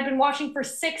that I'd been watching for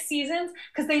 6 seasons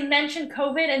because they mentioned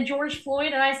COVID and George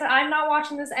Floyd, and I said, I'm not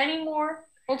watching this anymore.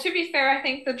 Well, to be fair, I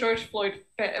think the George Floyd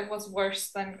bit was worse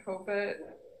than COVID.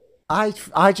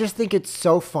 I just think it's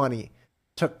so funny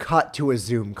to cut to a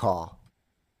Zoom call.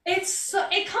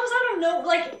 It comes out of no,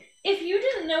 like, if you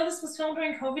didn't know this was filmed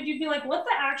during COVID, you'd be like, what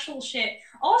the actual shit?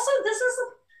 Also,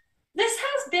 this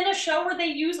has been a show where they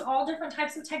use all different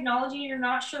types of technology and you're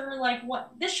not sure, like,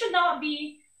 what, this should not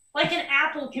be like an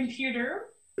Apple computer.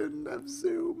 Shouldn't have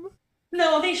Zoom.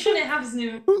 No, they shouldn't have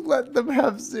Zoom. Who let them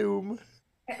have Zoom?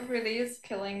 It really is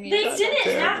killing me. They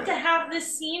didn't have to have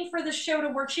this scene for the show to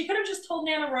work. She could have just told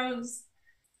Nana Rose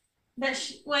that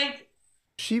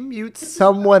she mutes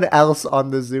someone else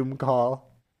on the Zoom call.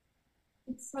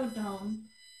 It's so dumb.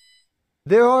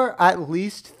 There are at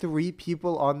least 3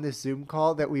 people on this Zoom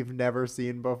call that we've never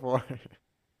seen before.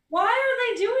 Why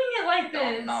are they doing it like this?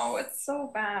 I don't know. It's so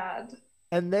bad.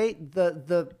 And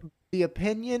the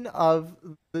opinion of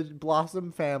the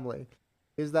Blossom family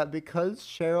is that because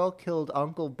Cheryl killed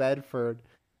Uncle Bedford,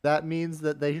 that means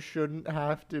that they shouldn't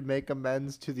have to make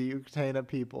amends to the Uktana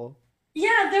people.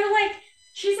 Yeah, they're like,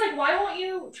 she's like, why won't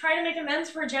you try to make amends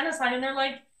for a genocide? And they're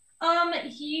like,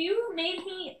 you made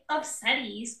me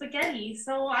upsetty spaghetti,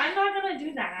 so I'm not gonna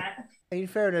do that. In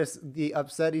fairness, the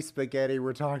upsetty spaghetti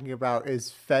we're talking about is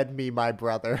fed me my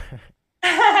brother.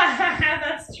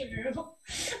 That's true.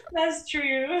 That's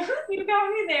true. You got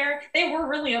me there. They were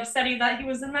really upsetty that he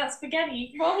was in that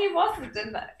spaghetti. Well, he wasn't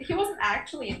in that. He wasn't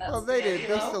actually in that. Oh, they did.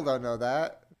 They still don't know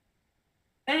that.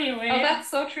 Anyway. Oh,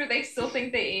 that's so true. They still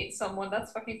think they ate someone.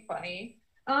 That's fucking funny.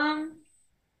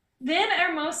 Then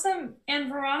Hermosa and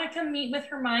Veronica meet with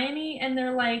Hermione and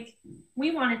they're like, we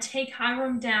want to take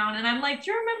Hiram down. And I'm like, do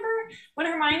you remember when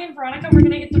Hermione and Veronica were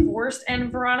going to get divorced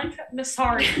and Veronica,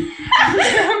 sorry. Do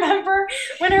you remember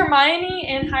when Hermione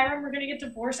and Hiram were going to get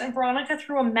divorced and Veronica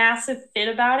threw a massive fit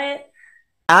about it?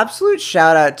 Absolute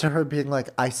shout out to her being like,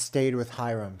 I stayed with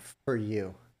Hiram for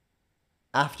you.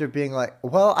 After being like,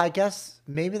 well, I guess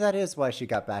maybe that is why she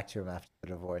got back to him after the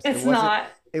divorce. It's not.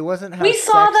 It wasn't how we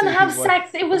saw them sexy have he was. sex.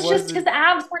 It was just his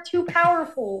abs were too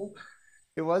powerful.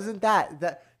 It wasn't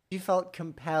that she felt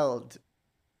compelled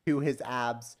to his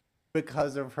abs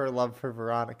because of her love for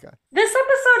Veronica. This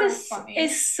episode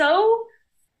is so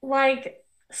like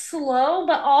slow,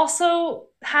 but also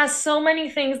has so many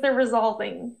things they're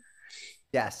resolving.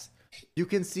 Yes. You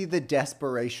can see the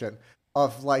desperation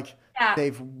of like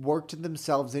they've worked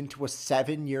themselves into a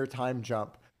 7-year time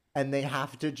jump and they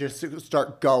have to just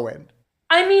start going.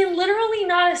 I mean, literally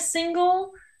not a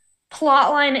single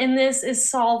plot line in this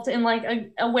is solved in like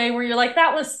a way where you're like,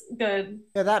 that was good.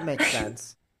 Yeah, that makes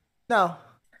sense. No.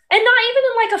 And not even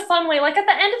in like a fun way. Like at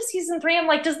the end of season 3, I'm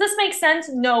like, does this make sense?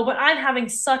 No, but I'm having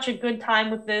such a good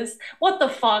time with this. What the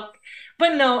fuck?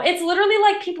 But no, it's literally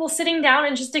like people sitting down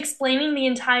and just explaining the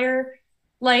entire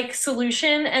like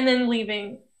solution and then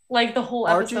leaving. Like the whole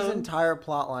episode. Archie's entire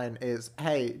plotline is,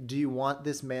 hey, do you want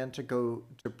this man to go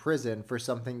to prison for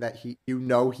something that he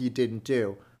didn't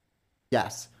do?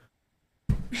 Yes.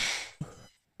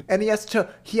 And he has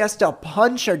to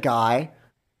punch a guy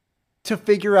to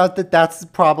figure out that that's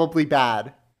probably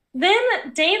bad.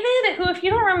 Then David, who, if you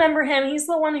don't remember him, he's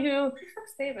the one who...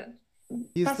 Who's David?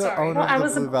 He's the owner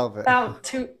of the Blue Velvet. I was about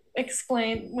to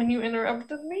explain when you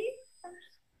interrupted me.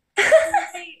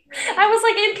 I was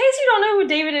like, in case you don't know who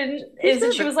David is,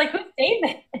 and she was like, who's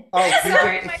David? Oh,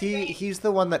 he's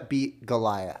the one that beat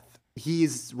Goliath.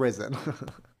 He's risen.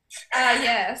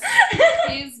 Yes.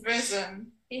 He's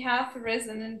risen. He hath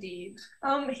risen indeed.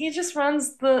 He just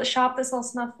runs the shop that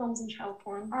sells snuff films and child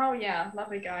porn. Oh yeah,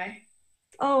 lovely guy.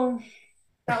 Oh.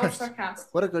 That was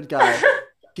sarcastic. What a good guy.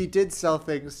 He did sell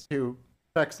things to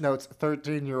Sex Notes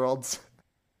 13-year-olds.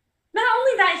 Not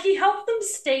only that, he helped them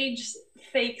stage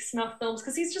fake snuff films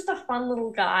because he's just a fun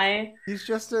little guy. He's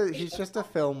just a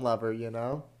film lover, you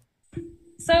know?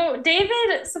 So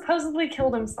David supposedly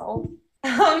killed himself.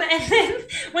 And then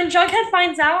when Jughead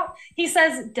finds out, he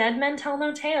says, dead men tell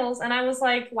no tales. And I was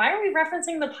like, why are we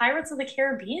referencing the Pirates of the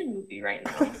Caribbean movie right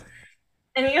now?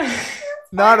 And he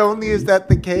Not only is that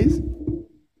the case,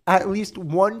 at least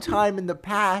one time in the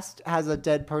past has a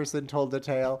dead person told a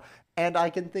tale. And I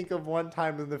can think of one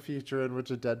time in the future in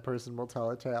which a dead person will tell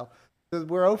a tale. So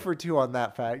we're 0 for 2 on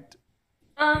that fact.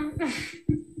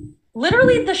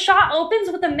 Literally, the shot opens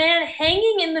with a man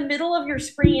hanging in the middle of your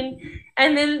screen,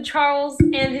 and then Charles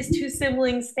and his 2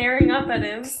 siblings staring up at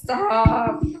him.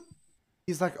 Stop.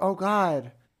 He's like, oh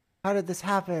God, how did this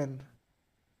happen?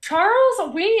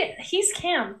 Charles, he's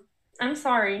Cam. I'm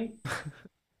sorry.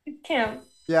 Can't.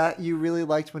 Yeah, you really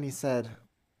liked when he said,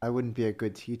 I wouldn't be a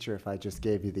good teacher if I just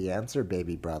gave you the answer,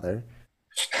 baby brother.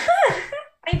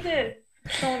 I did.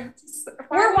 Don't.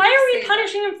 Why are we say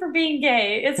punishing him for being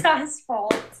gay? It's not his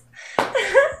fault.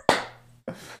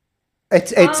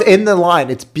 It's in the line.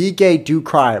 It's be gay, do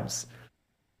crimes.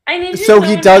 I need you to So know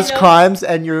he in my does notes, crimes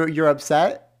and you're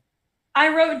upset? I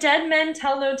wrote dead men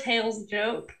tell no tales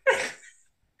joke.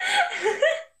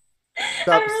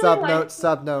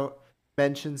 Subnote,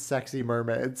 mention sexy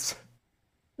mermaids.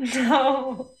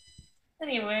 No.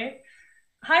 Anyway,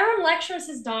 Hiram lectures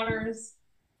his daughters.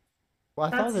 Well, I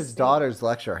thought That's his sweet. daughters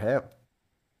lecture him.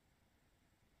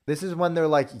 This is when they're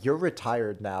like, you're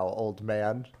retired now, old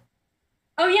man.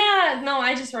 Oh yeah, no,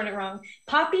 I just wrote it wrong.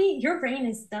 Poppy, your reign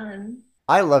is done.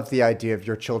 I love the idea of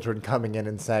your children coming in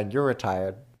and saying, you're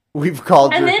retired. We've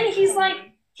called And your... then he's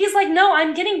like, no,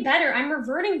 I'm getting better. I'm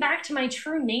reverting back to my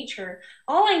true nature.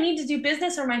 All I need to do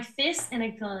business are my fists and a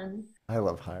gun. I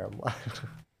love Hiram.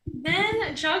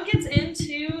 Then Jug gets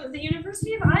into the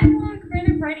University of Iowa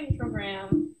creative writing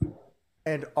program.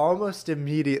 And almost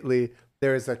immediately,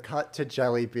 there's a cut to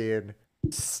Jellybean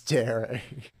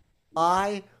staring.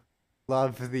 I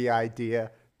love the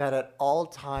idea that at all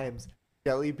times,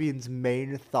 Jellybean's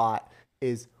main thought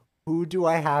is, who do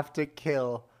I have to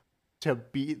kill to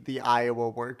beat the Iowa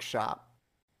workshop?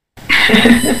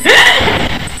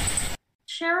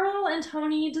 Cheryl and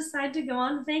Tony decide to go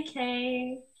on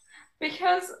vacay.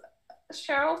 because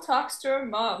Cheryl talks to her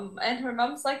mom, and her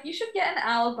mom's like, "You should get an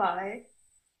alibi,"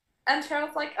 and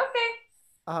Cheryl's like, "Okay,"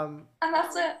 and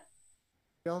that's it.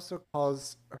 She also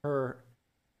calls her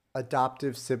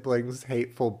adoptive siblings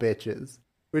hateful bitches,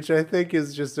 which I think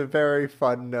is just a very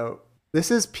fun note.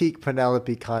 This is peak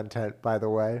Penelope content, by the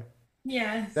way.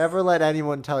 Yes. Never let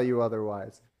anyone tell you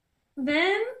otherwise.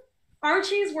 Then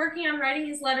Archie's working on writing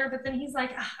his letter, but then he's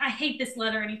like, I hate this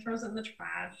letter, and he throws it in the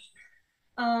trash.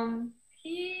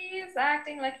 He's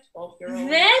acting like a 12-year-old.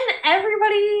 Then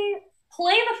everybody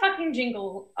play the fucking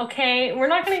jingle, okay? We're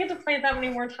not gonna get to play it that many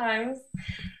more times.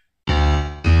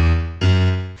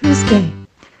 Who's gay?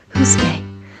 Who's gay?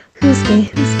 Who's gay?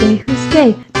 Who's gay? Who's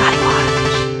gay? Dottie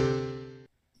watch.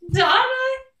 Donna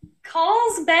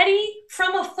calls Betty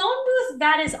from a phone booth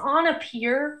that is on a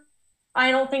pier. I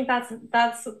don't think that's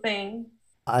the thing.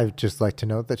 I'd just like to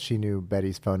note that she knew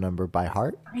Betty's phone number by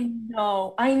heart. I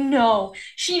know.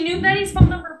 She knew Betty's phone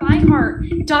number by heart.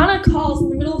 Donna calls in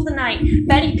the middle of the night.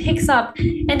 Betty picks up,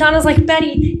 and Donna's like,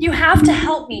 Betty, you have to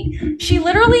help me. She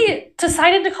literally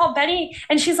decided to call Betty,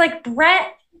 and she's like,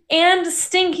 Brett and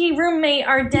stinky roommate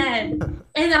are dead,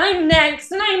 and I'm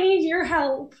next, and I need your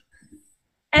help.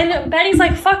 And Betty's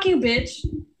like, fuck you, bitch.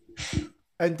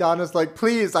 And Donna's like,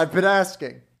 please, I've been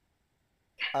asking.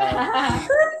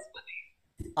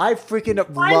 I freaking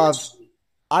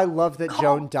love that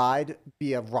Joan died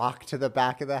via rock to the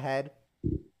back of the head.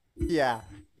 Yeah.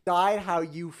 Died how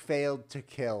you failed to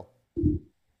kill.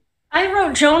 I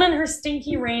wrote Joan and her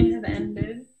stinky reign have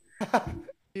ended.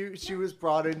 She was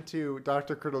brought into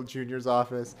Dr. Criddle Jr.'s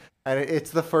office, and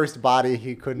it's the first body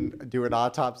he couldn't do an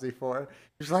autopsy for.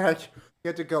 He's like, you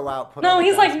had to go out. No,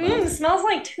 he's like, smells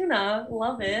like tuna.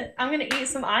 Love it. I'm gonna eat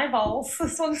some eyeballs.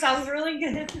 This one sounds really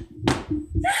good.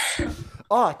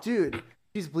 Oh, dude,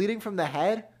 she's bleeding from the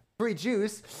head. Free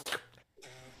juice.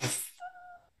 I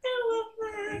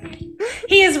love that.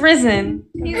 He is risen.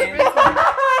 He's risen.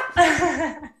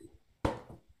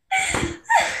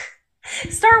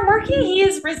 Start working. He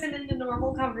is risen into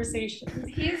normal conversations.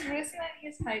 He's risen and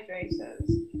he's hydrated.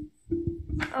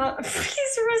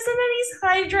 He's risen and he's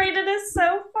hydrated is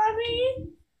so funny.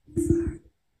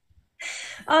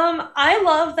 I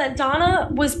love that Donna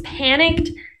was panicked,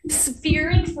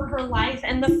 fearing for her life,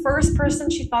 and the first person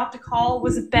she thought to call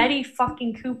was Betty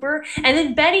fucking Cooper, and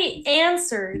then Betty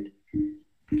answered.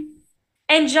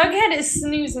 And Jughead is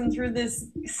snoozing through this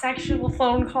sexual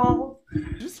phone call.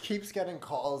 She just keeps getting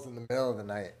calls in the middle of the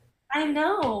night. I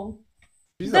know.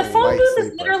 She's The a phone light booth is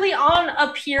sleeper. literally on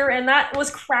a pier, and that was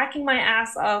cracking my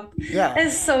ass up. Yeah.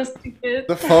 It's so stupid.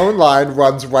 The phone line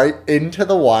runs right into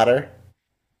the water,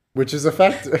 which is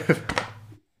effective.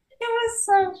 It was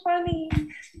so funny.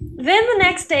 Then the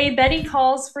next day, Betty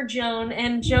calls for Joan,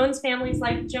 and Joan's family's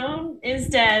like, Joan is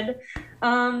dead.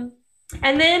 And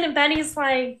then Betty's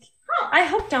like, I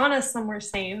hope Donna's somewhere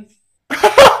safe.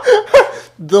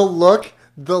 The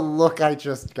look I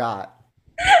just got.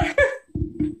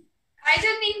 I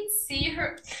didn't even see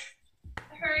her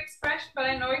expression, but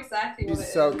I know exactly what it is.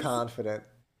 She's so confident.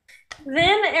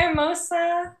 Then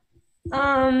Hermosa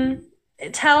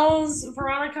tells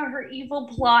Veronica her evil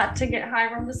plot to get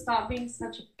Hiram to stop being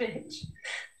such a bitch.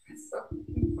 It's so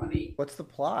funny. What's the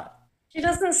plot? She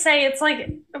doesn't say. It's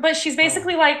like, but she's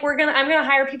basically like, I'm gonna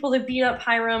hire people to beat up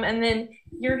Hiram, and then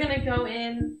you're gonna go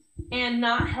in and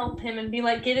not help him and be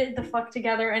like, get it the fuck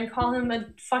together and call him a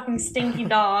fucking stinky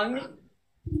dog.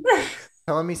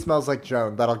 Tell him he smells like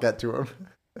Joan. That'll get to him.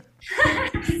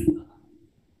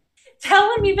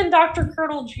 Tell him even Dr.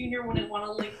 Curdle Jr. wouldn't want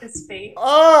to lick his face.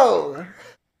 Oh!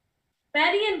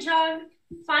 Betty and Jug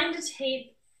find a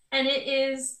tape, and it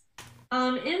is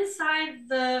inside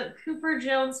the Cooper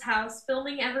Jones house,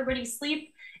 filming everybody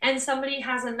sleep, and somebody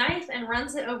has a knife and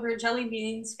runs it over Jelly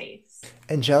Bean's face.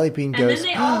 And Jelly Bean And goes,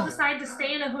 then they all decide to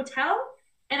stay in a hotel,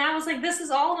 and I was like, this is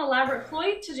all an elaborate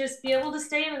ploy to just be able to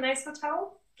stay in a nice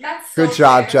hotel? That's so good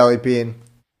job, fair. Jelly Bean.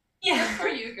 Yeah. Good for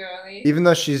you, girlie. Even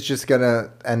though she's just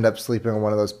gonna end up sleeping on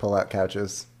one of those pull-out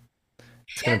couches.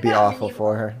 It's gonna be awful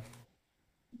for her.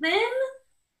 Then,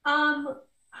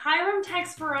 Hiram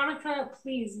texts Veronica,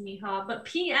 please, Mija, but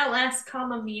PLS,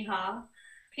 comma, Mija,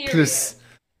 period.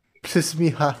 Please,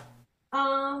 Mija.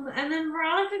 And then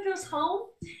Veronica goes home,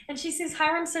 and she sees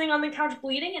Hiram sitting on the couch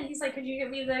bleeding, and he's like, could you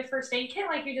get me the first aid kit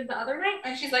like you did the other night?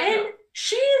 And she's like, and no.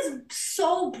 she is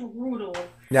so brutal.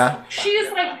 Yeah. She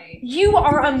is like, you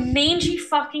are a mangy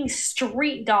fucking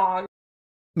street dog.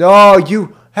 No,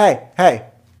 you. Hey.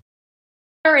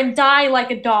 And die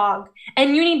like a dog,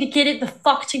 and you need to get it the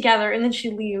fuck together. And then she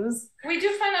leaves. We do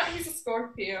find out he's a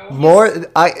Scorpio.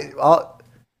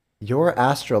 Your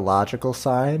astrological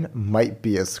sign might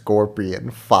be a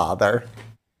Scorpion, father.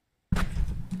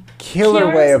 Killer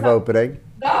way of opening.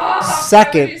 Oh,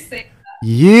 Second,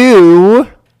 you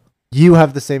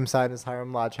have the same sign as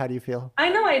Hiram Lodge. How do you feel? I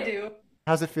know I do.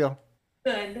 How's it feel?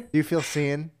 Good. Do you feel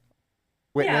seen?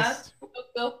 Witnessed?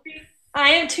 Yeah.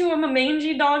 I too am a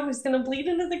mangy dog who's gonna bleed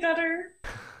into the gutter.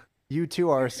 You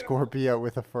too are a Scorpio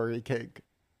with a furry kink.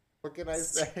 What can I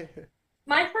say?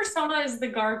 My persona is the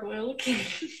gargoyle king.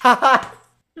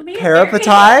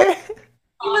 Parapatai?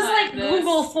 He was like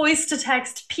Google voice to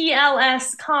text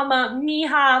PLS, comma,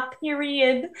 Mija,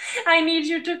 period. I need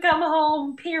you to come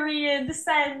home, period.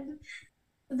 Send.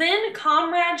 Then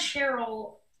Comrade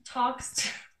Cheryl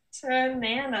talks to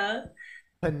Nana.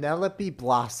 Penelope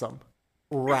Blossom,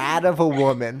 rat of a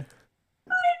woman,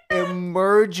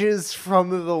 emerges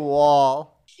from the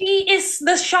wall.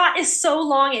 The shot is so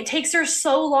long. It takes her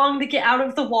so long to get out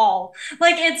of the wall.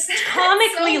 Like, it's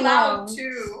comically so long. loud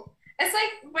too. It's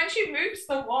like when she moves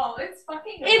the wall, it's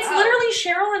fucking It's loud. literally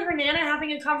Cheryl and her Nana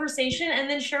having a conversation, and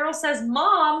then Cheryl says,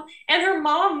 Mom, and her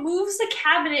mom moves the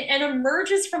cabinet and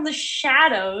emerges from the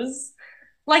shadows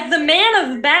like the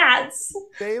man of bats.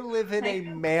 They live in a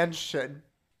mansion,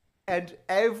 and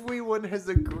everyone has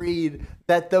agreed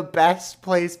that the best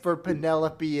place for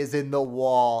Penelope is in the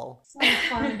wall. So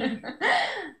funny.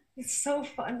 It's so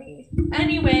funny.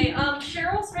 Anyway,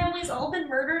 Cheryl's family's all been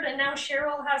murdered, and now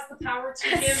Cheryl has the power to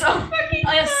give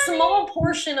a small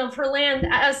portion of her land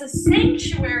as a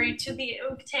sanctuary to the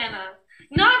Uktana.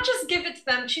 Not just give it to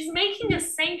them. She's making a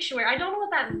sanctuary. I don't know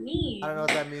what that means. I don't know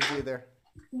what that means either.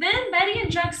 Then Betty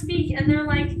and Jug speak, and they're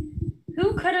like,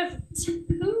 who could have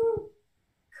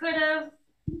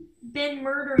been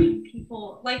murdering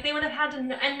people? Like, they would have had to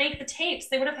and make the tapes.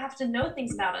 They would have to know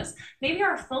things about us. Maybe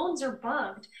our phones are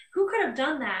bugged. Who could have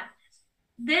done that?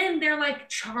 Then they're like,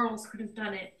 Charles could have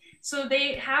done it. So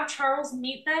they have Charles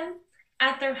meet them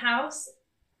at their house,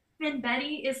 and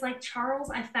Betty is like,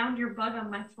 Charles, I found your bug on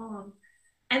my phone.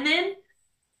 And then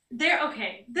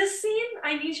this scene,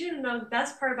 I need you to know the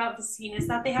best part about the scene is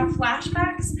that they have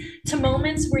flashbacks to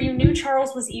moments where you knew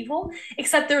Charles was evil,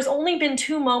 except there's only been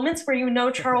 2 moments where you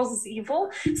know Charles is evil.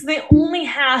 So they only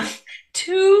have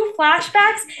 2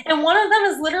 flashbacks, and one of them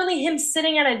is literally him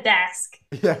sitting at a desk.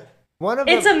 Yeah.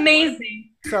 It's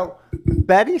amazing. So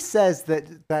Betty says that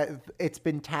it's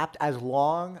been tapped as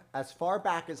far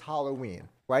back as Halloween,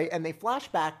 right? And they flash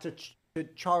back to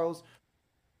Charles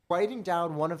writing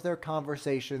down one of their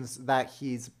conversations that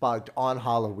he's bugged on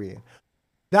Halloween.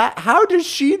 How does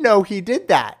she know he did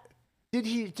that?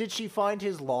 Did she find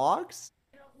his logs?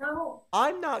 I don't know.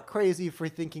 I'm not crazy for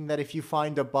thinking that if you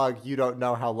find a bug, you don't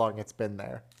know how long it's been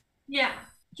there. Yeah.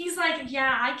 He's like,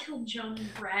 yeah, I killed Joan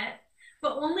and Brett,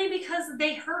 but only because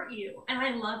they hurt you and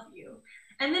I love you.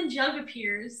 And then Jug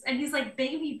appears and he's like,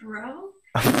 baby bro,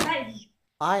 is that you?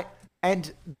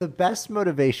 And the best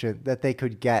motivation that they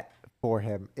could get for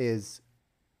him is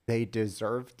they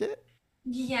deserved it?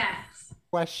 Yes.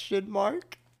 Question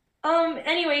mark?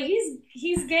 Anyway,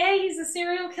 he's gay, he's a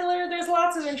serial killer. There's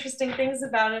lots of interesting things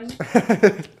about him.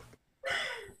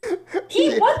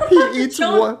 What the fuck did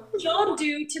Joan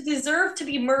do to deserve to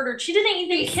be murdered? She didn't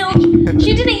even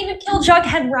kill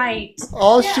Jughead right.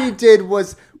 All she did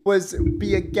was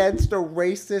be against a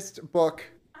racist book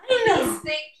He's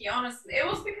stinky, honestly. It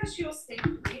was because she was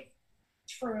stinky.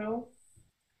 True.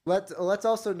 Let's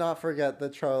also not forget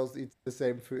that Charles eats the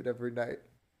same food every night.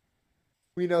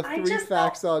 We know I 3 just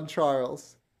facts on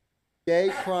Charles.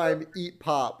 Gay, crime, eat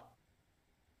pop.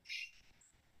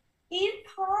 Eat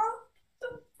pop?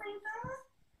 Don't say that.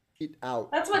 Eat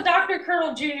out. That's what Dr.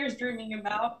 Colonel Jr. is dreaming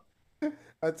about.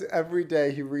 That's every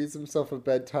day he reads himself a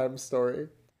bedtime story.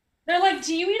 They're like,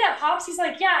 do you eat at Pops? He's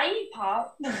like, yeah, I eat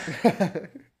pop.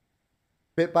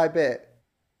 Bit by bit.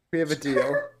 We have a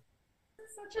deal.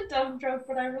 It's such a dumb joke,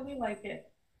 but I really like it.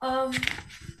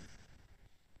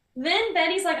 Then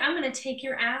Betty's like, I'm gonna take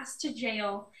your ass to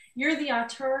jail. You're the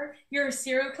auteur. You're a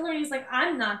serial killer. And he's like,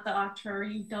 I'm not the auteur,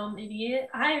 you dumb idiot.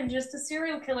 I am just a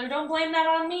serial killer. Don't blame that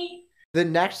on me. The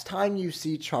next time you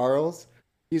see Charles,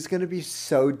 he's going to be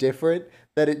so different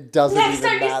that it doesn't Next even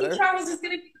time matter. you see Charles is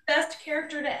gonna be the best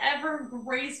character to ever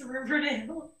grace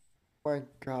Riverdale. Oh my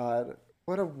god.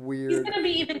 What a He's weird... gonna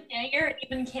be even gayer and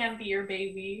even campier,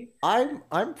 baby.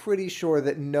 I'm pretty sure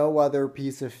that no other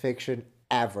piece of fiction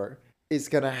ever is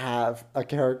going to have a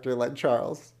character like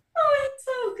Charles. Oh, it's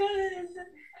so good.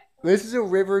 This is a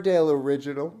Riverdale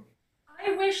original.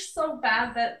 I wish so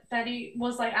bad that Betty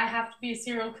was like, I have to be a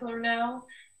serial killer now.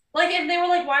 Like, if they were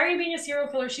like, why are you being a serial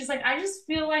killer? She's like, I just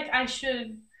feel like I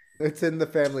should. It's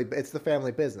the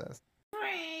family business.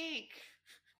 Freak.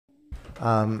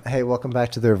 Hey, welcome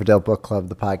back to the Riverdale Book Club,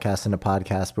 the podcast and a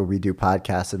podcast where we do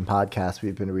podcasts and podcasts.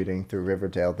 We've been reading through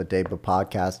Riverdale, the Deba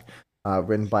podcast,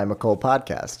 written by McCall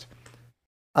Podcast.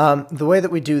 The way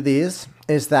that we do these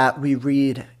is that we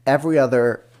read every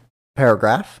other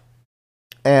paragraph,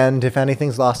 and if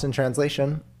anything's lost in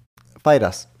translation, fight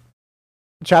us.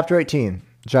 Chapter 18,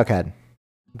 Jughead.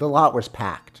 The lot was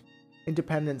packed.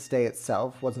 Independence Day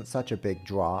itself wasn't such a big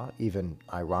draw, even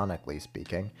ironically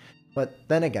speaking, but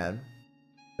then again,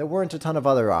 there weren't a ton of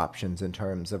other options in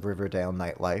terms of Riverdale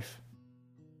nightlife.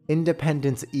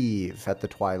 Independence Eve at the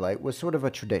Twilight was sort of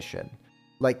a tradition,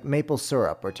 like maple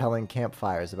syrup or telling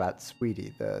campfires about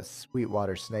Sweetie, the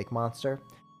Sweetwater snake monster.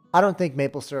 I don't think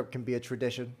maple syrup can be a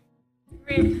tradition.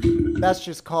 That's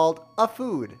just called a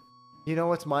food. You know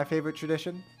what's my favorite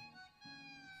tradition?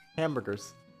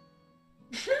 Hamburgers.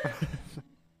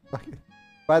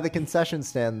 By the concession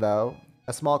stand, though,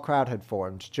 a small crowd had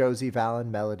formed. Josie, Val,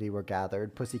 and Melody were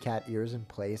gathered, pussycat ears in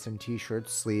place and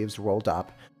t-shirts sleeves rolled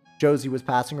up. Josie was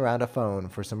passing around a phone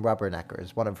for some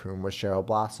rubberneckers, one of whom was Cheryl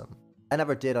Blossom. I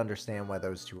never did understand why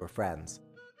those two were friends,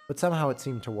 but somehow it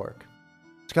seemed to work.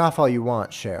 Scoff all you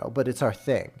want, Cheryl, but it's our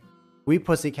thing. We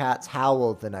pussycats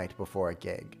howl the night before a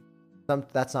gig.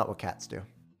 That's not what cats do.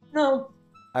 No.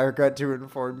 I regret to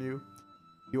inform you,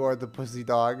 you are the pussy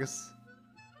dogs.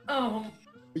 Oh.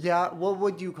 Yeah, what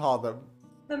would you call them?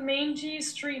 The mangy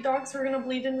street dogs who are gonna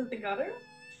bleed into the gutter?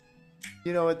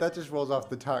 You know what, that just rolls off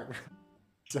the tongue.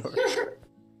 Sorry.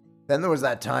 Then there was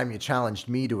that time you challenged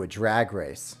me to a drag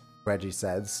race, Reggie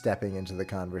said, stepping into the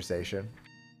conversation.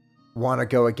 Wanna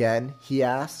go again? He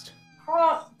asked.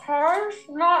 Cars,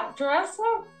 not dresses?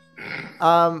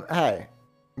 Hey,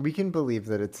 we can believe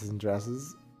that it's in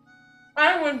dresses.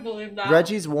 I wouldn't believe that.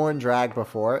 Reggie's worn drag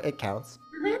before, it counts.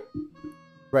 Mm-hmm.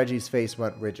 Reggie's face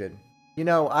went rigid. You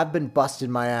know, I've been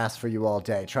busting my ass for you all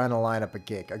day, trying to line up a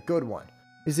gig, a good one.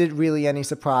 Is it really any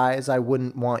surprise I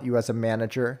wouldn't want you as a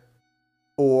manager?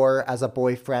 Or as a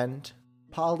boyfriend?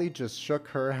 Polly just shook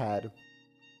her head.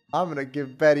 I'm gonna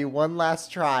give Betty one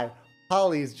last try.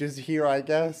 Polly's just here, I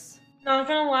guess. Not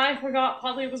gonna lie, I forgot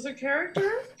Polly was a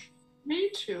character. Me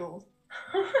too.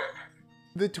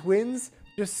 The twins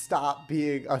just stop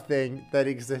being a thing that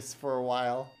exists for a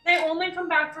while. They only come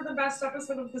back for the best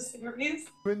episode of the series.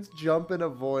 Twins jump in a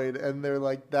void and they're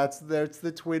like, that's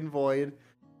the twin void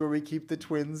where we keep the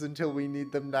twins until we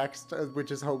need them next, which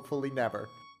is hopefully never.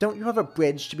 Don't you have a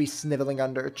bridge to be sniveling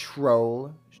under,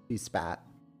 troll? She spat.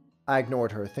 I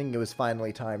ignored her, thinking it was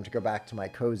finally time to go back to my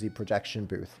cozy projection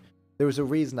booth. There was a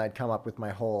reason I'd come up with my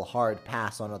whole hard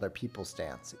pass on other people's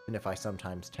stance, even if I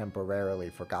sometimes temporarily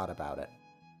forgot about it.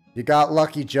 You got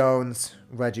lucky, Jones,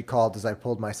 Reggie called as I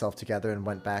pulled myself together and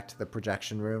went back to the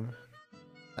projection room.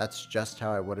 That's just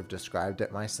how I would have described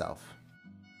it myself.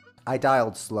 I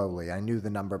dialed slowly. I knew the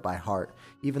number by heart,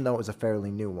 even though it was a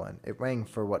fairly new one. It rang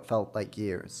for what felt like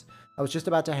years. I was just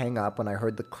about to hang up when I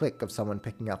heard the click of someone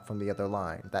picking up from the other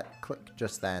line. That click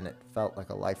just then, it felt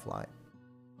like a lifeline.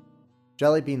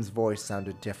 Jellybean's voice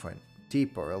sounded different,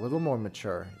 deeper, a little more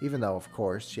mature, even though, of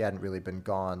course, she hadn't really been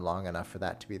gone long enough for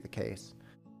that to be the case.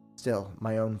 Still,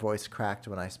 my own voice cracked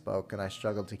when I spoke, and I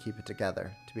struggled to keep it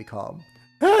together, to be calm.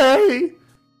 Hey!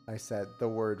 I said, the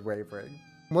word wavering.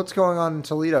 What's going on in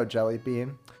Toledo,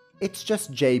 Jellybean? It's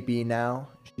just JB now,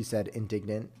 she said,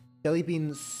 indignant.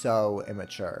 Jellybean's so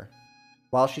immature.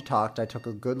 While she talked, I took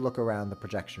a good look around the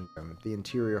projection room, the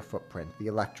interior footprint, the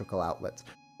electrical outlets.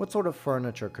 What sort of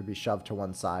furniture could be shoved to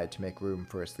one side to make room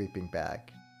for a sleeping bag?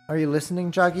 Are you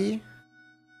listening, Juggy?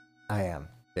 I am,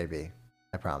 JB.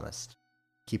 I promised.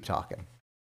 Keep talking.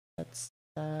 That's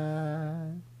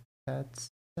sad.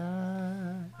 That's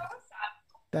sad.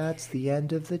 That's the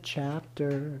end of the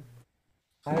chapter.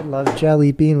 I love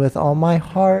Jellybean with all my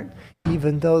heart,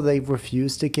 even though they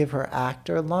refuse to give her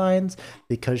actor lines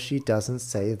because she doesn't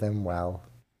say them well.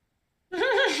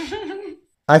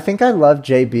 I think I love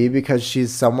JB because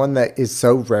she's someone that is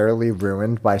so rarely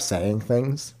ruined by saying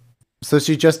things. So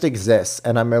she just exists,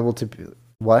 and I'm able to be...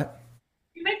 What?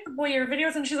 You make the boy your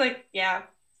videos, and she's like, yeah.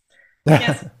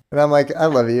 Yes. And I'm like, I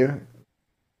love you.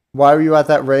 Why were you at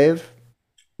that rave?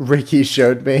 Ricky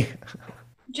showed me.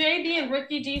 JD and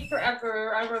Ricky D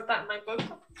forever. I wrote that in my book.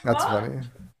 That's What? funny.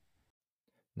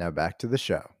 Now back to the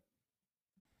show.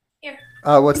 Here.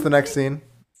 What's the next scene?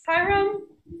 Hiram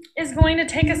is going to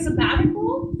take a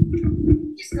sabbatical,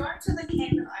 He's going to the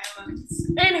Cayman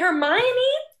Islands. and Hermione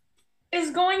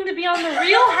is going to be on the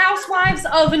Real Housewives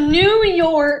of New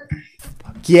York.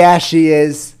 Yeah, she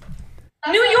is.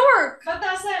 New York! But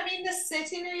does that mean the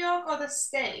city New York or the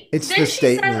state? It's Then the she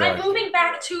state says, New York. I'm moving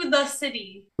back to the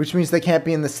city. Which means they can't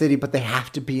be in the city, but they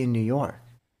have to be in New York.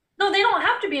 No, they don't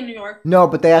have to be in New York. No,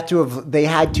 but they had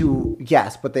to,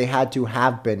 yes, but they had to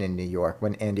have been in New York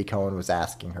when Andy Cohen was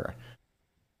asking her.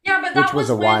 Yeah, but that Which was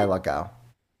a while ago.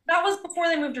 That was before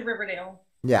they moved to Riverdale.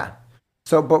 Yeah.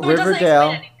 So, but So it doesn't explain Riverdale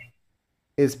anything.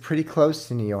 is pretty close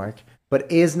to New York,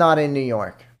 but is not in New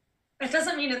York. It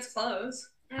doesn't mean it's close.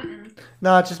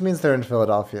 No, it just means they're in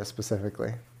Philadelphia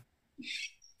specifically.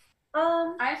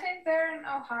 I think they're in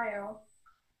Ohio.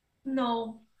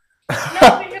 No.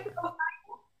 No, because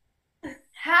Ohio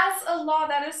has a law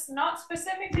that is not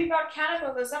specifically about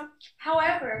cannibalism.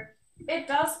 However, it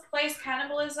does place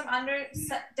cannibalism under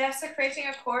desecrating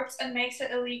a corpse and makes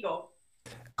it illegal.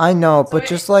 I know, So but it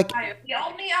just is like, Ohio. The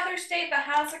only other state that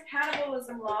has a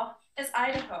cannibalism law is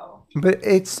Idaho. but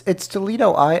it's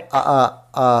Toledo,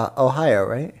 Ohio,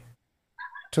 right?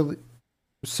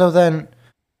 So then,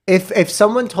 if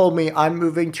someone told me I'm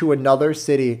moving to another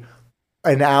city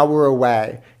an hour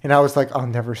away, and I was like, I'll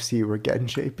never see you again,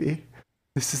 JP.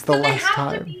 This is the But last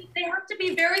time. they have to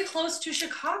be very close to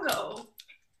Chicago.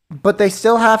 But they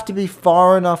still have to be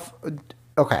far enough.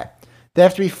 Okay, they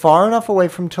have to be far enough away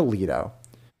from Toledo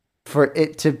for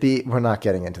it to be. We're not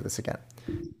getting into this again.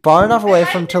 Far enough away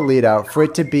from Toledo for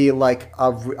it to be like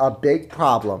a big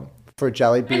problem for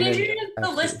Jellybean. I need you to and get the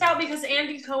FP. list out because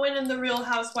Andy Cohen and the Real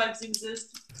Housewives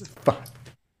exist. Fine.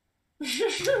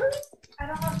 I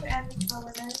don't know who Andy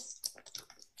Cohen is.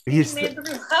 He's Made the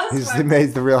Real he's Housewives.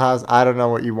 made the Real House. I don't know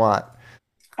what you want.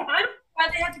 I don't know why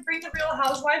they had to bring the Real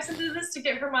Housewives into this to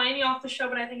get Hermione off the show,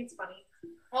 but I think it's funny.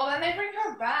 Well, then they bring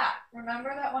her back.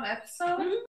 Remember that one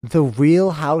episode? The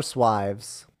Real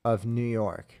Housewives of New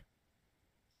York,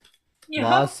 Yeah.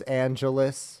 Los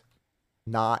Angeles,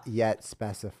 not yet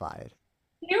specified.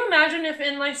 Can you imagine if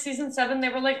in like season 7 they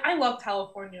were like, I love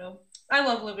California. I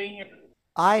love living here.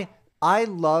 I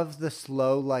love the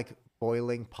slow like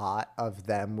boiling pot of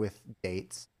them with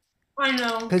dates. I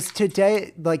know. Because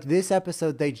today, like this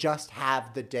episode, they just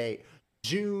have the date.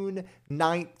 June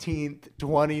 19th,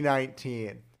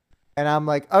 2019. And I'm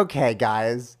like, okay,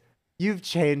 guys, you've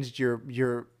changed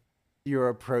your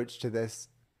approach to this.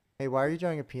 Hey, why are you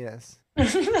drawing a penis?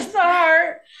 That's a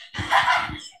heart.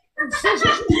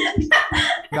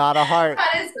 Not a heart.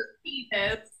 That is a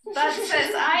penis. That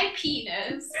says I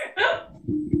penis.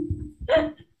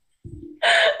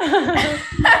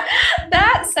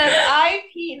 That says I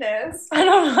penis. I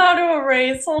don't know how to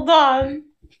erase. Hold on.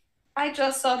 I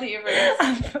just saw the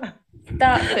erase.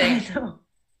 That thing. I know.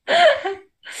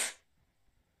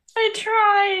 I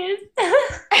tried.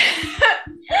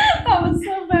 That was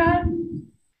so bad.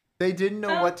 They didn't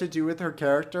know what to do with her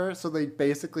character, so they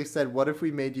basically said, what if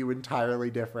we made you entirely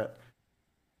different?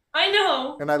 I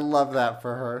know. And I love that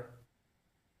for her.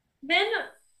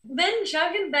 Then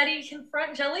Jug and Betty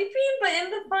confront Jellybean, but in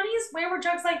the funniest way where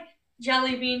Jug's like,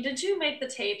 Jellybean, did you make the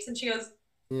tapes? And she goes,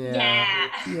 Yeah.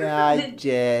 Yeah, I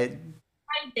did.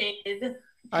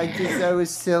 I did. I was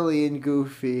silly and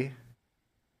goofy.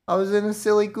 I was in a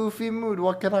silly, goofy mood.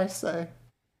 What can I say?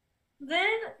 Then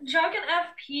Jug and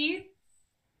FP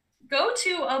go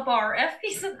to a bar.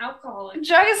 FP's an alcoholic.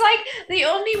 Jug is like, the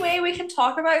only way we can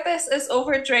talk about this is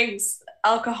over drinks,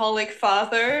 alcoholic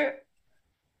father.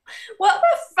 What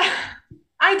the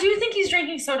I do think he's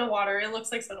drinking soda water. It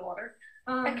looks like soda water.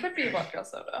 It could be vodka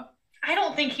soda. I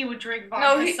don't think he would drink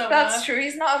vodka No, soda. that's true.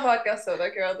 He's not a vodka soda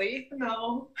girly.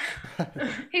 No.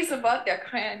 He's a vodka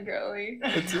cran girly.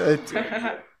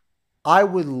 I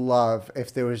would love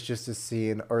if there was just a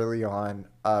scene early on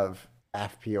of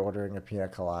FP ordering a pina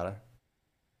colada.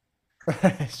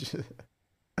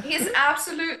 He's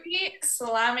absolutely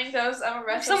slamming those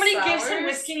amaretto If somebody sours. gives him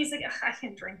whiskey and he's like, I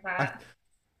can't drink that.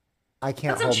 I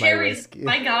can't Put some hold my cherries. whiskey.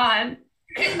 My God.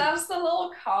 He loves the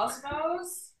little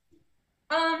cosmos.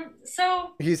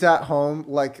 So He's at home,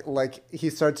 like he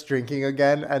starts drinking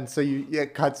again, and so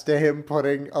it cuts to him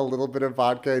putting a little bit of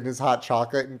vodka in his hot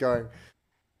chocolate and going,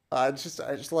 I just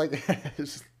like,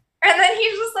 just, And then he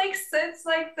just like sits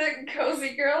like the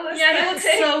cozy girl. yeah, he looks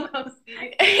so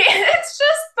cozy. It's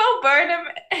just Bo Burnham.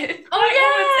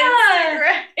 Oh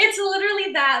yeah, it's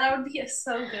literally that. That would be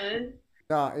so good.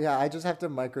 no, yeah, I just have to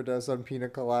microdose on pina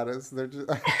coladas. They're just,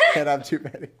 I can't have too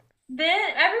many. Then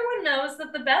everyone knows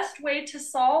that the best way to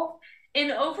solve an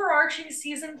overarching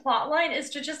season plotline is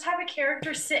to just have a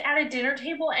character sit at a dinner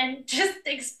table and just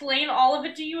explain all of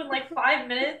it to you in like 5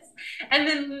 minutes and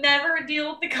then never deal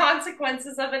with the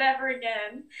consequences of it ever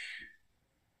again.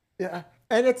 Yeah,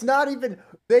 and it's not even,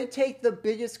 they take the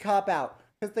biggest cop out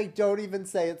because they don't even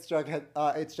say it's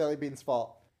it's Jellybean's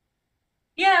fault.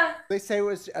 Yeah. They say it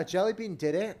was Jellybean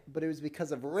did it, but it was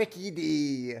because of Ricky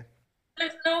D.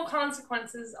 There's no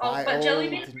consequences. My But old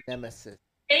Jellybean, nemesis.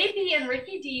 AB and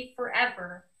Ricky D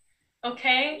forever.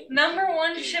 Okay? Number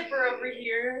one shipper over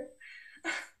here.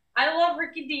 I love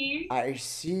Ricky D. I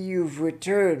see you've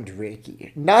returned,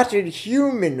 Ricky. Not in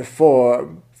human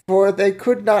form, for they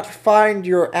could not find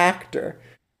your actor.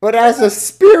 But as a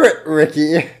spirit,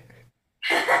 Ricky,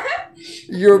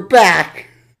 you're back.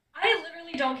 I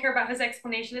literally don't care about his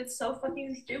explanation. It's so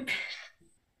fucking stupid.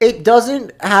 It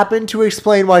doesn't happen to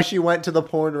explain why she went to the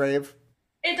porn rave.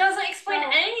 It doesn't explain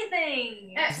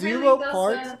anything. It Zero really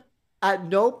parts. doesn't. At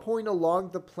no point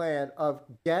along the plan of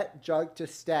get Jug to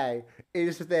stay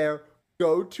is there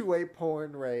go to a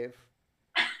porn rave.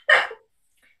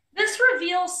 This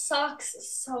reveal sucks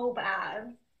so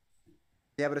bad.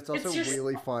 Yeah, but it's also It's just-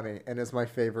 really funny and is my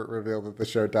favorite reveal that the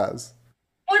show does.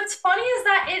 What's funny is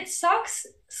that it sucks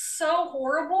so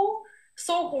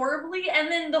horribly,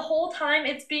 and then the whole time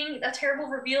it's being a terrible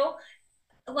reveal,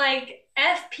 like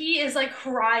FP is like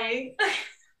crying.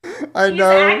 I He's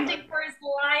know. acting for his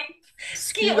life.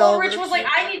 Skeet Ulrich was like,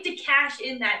 I need to cash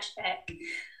in that check.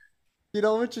 Skeet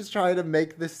Ulrich is trying to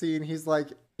make the scene. He's like,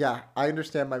 yeah, I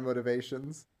understand my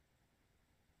motivations.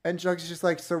 And Jug's just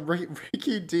like, so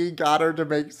Ricky D got her to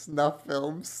make snuff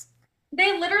films.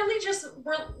 They literally just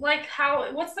were like,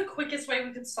 what's the quickest way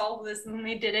we could solve this? And then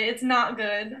they did it. It's not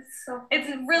good.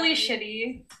 It's really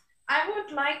shitty. I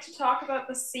would like to talk about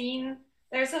the scene.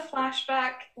 There's a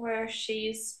flashback where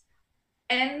she's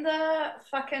in the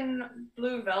fucking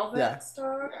Blue Velvet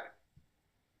store.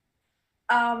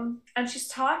 And she's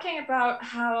talking about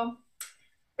how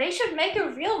they should make a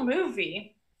real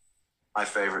movie. My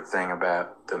favorite thing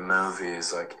about the movie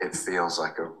is like it feels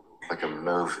like a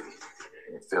movie.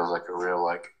 It feels like a real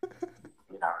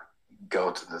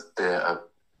go to the theater,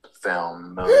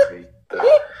 film, movie.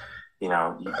 You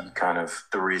kind of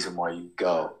the reason why you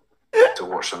go to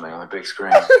watch something on the big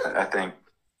screen. I think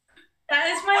that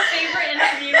is my favorite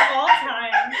interview of all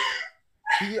time.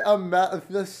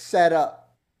 The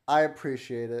setup, I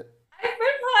appreciate it. I've been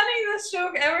planning this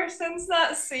joke ever since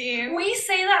that scene. We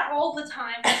say that all the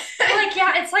time. We're like,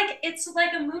 yeah, it's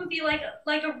like a movie, like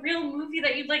a real movie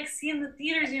that you'd like see in the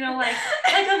theaters, like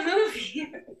a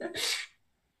movie.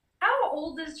 How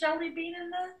old is Jellybean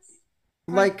in this?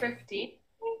 Like 50.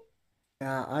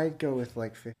 Yeah, I'd go with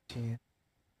like 15.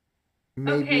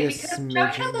 Maybe okay, a because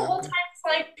smidgen Jughead the whole younger. time is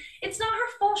like, it's not her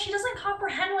fault. She doesn't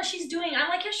comprehend what she's doing. I'm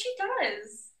like, yes, she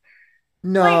does.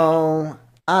 No,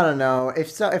 I don't know.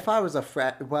 If I was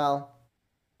well,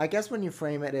 I guess when you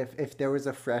frame it, if there was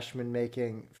a freshman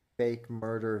making fake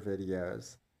murder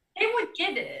videos, They would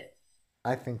get it.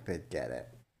 I think they'd get it.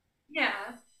 Yeah.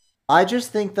 I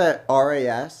just think that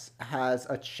RAS has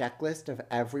a checklist of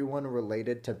everyone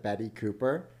related to Betty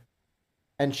Cooper,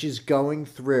 and she's going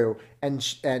through,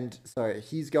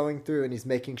 he's going through and he's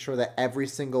making sure that every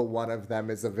single one of them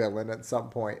is a villain at some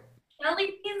point.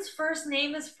 Jellybean's first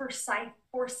name is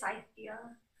Forsythia.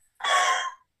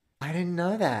 I didn't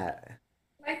know that.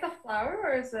 Like the flower,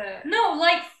 or is it? No,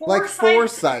 like Like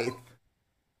Forsyth.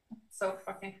 So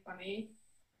fucking funny.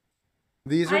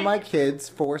 These are my kids,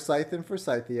 Forsyth and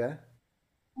Forsythia.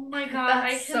 Oh my god,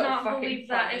 That's I so cannot fucking believe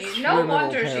that. funny. It's No Criminal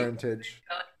wonder she- parentage.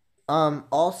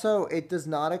 Also, it does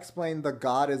not explain the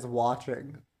God is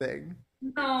watching thing.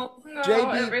 No,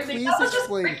 JB, everything- please that was just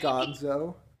explain creepy.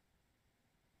 Gonzo.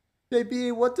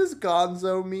 JB, what does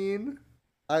Gonzo mean?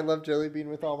 I love Jelly Bean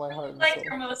with all my heart I and like soul.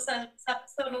 Hermosa in this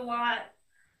episode a lot.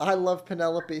 I love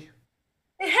Penelope.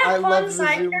 They had I fun love the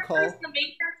side Zoom characters. call. The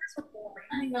main characters were boring.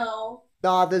 I know.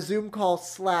 Nah, the Zoom call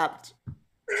slapped.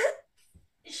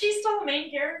 Is she still the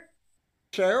main character?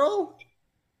 Cheryl?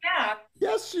 Yeah.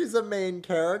 Yes, she's a main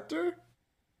character.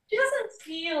 She doesn't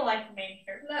feel like the main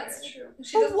character. That's true.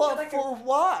 She For doesn't what? feel like For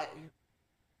why?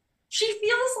 She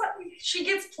feels like she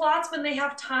gets plots when they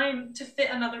have time to fit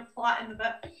another plot into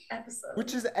that episode.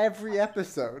 Which is every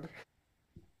episode.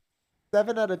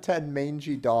 7 out of 10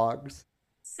 mangy dogs.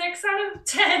 6 out of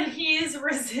 10 he's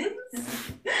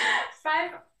resents.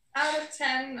 5 out of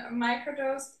 10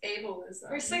 microdose ableism.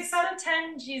 Or 6 out of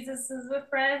 10 Jesus is a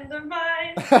friend of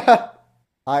mine.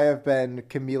 I have been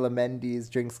Camila Mendes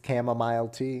drinks chamomile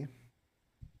tea.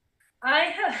 I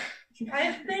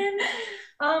have been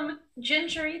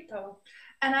Gingerito.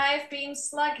 And I've been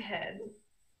Slughead.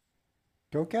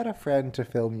 Go get a friend to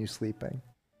film you sleeping.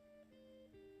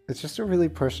 It's just a really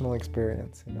personal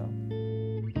experience, you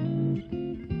know?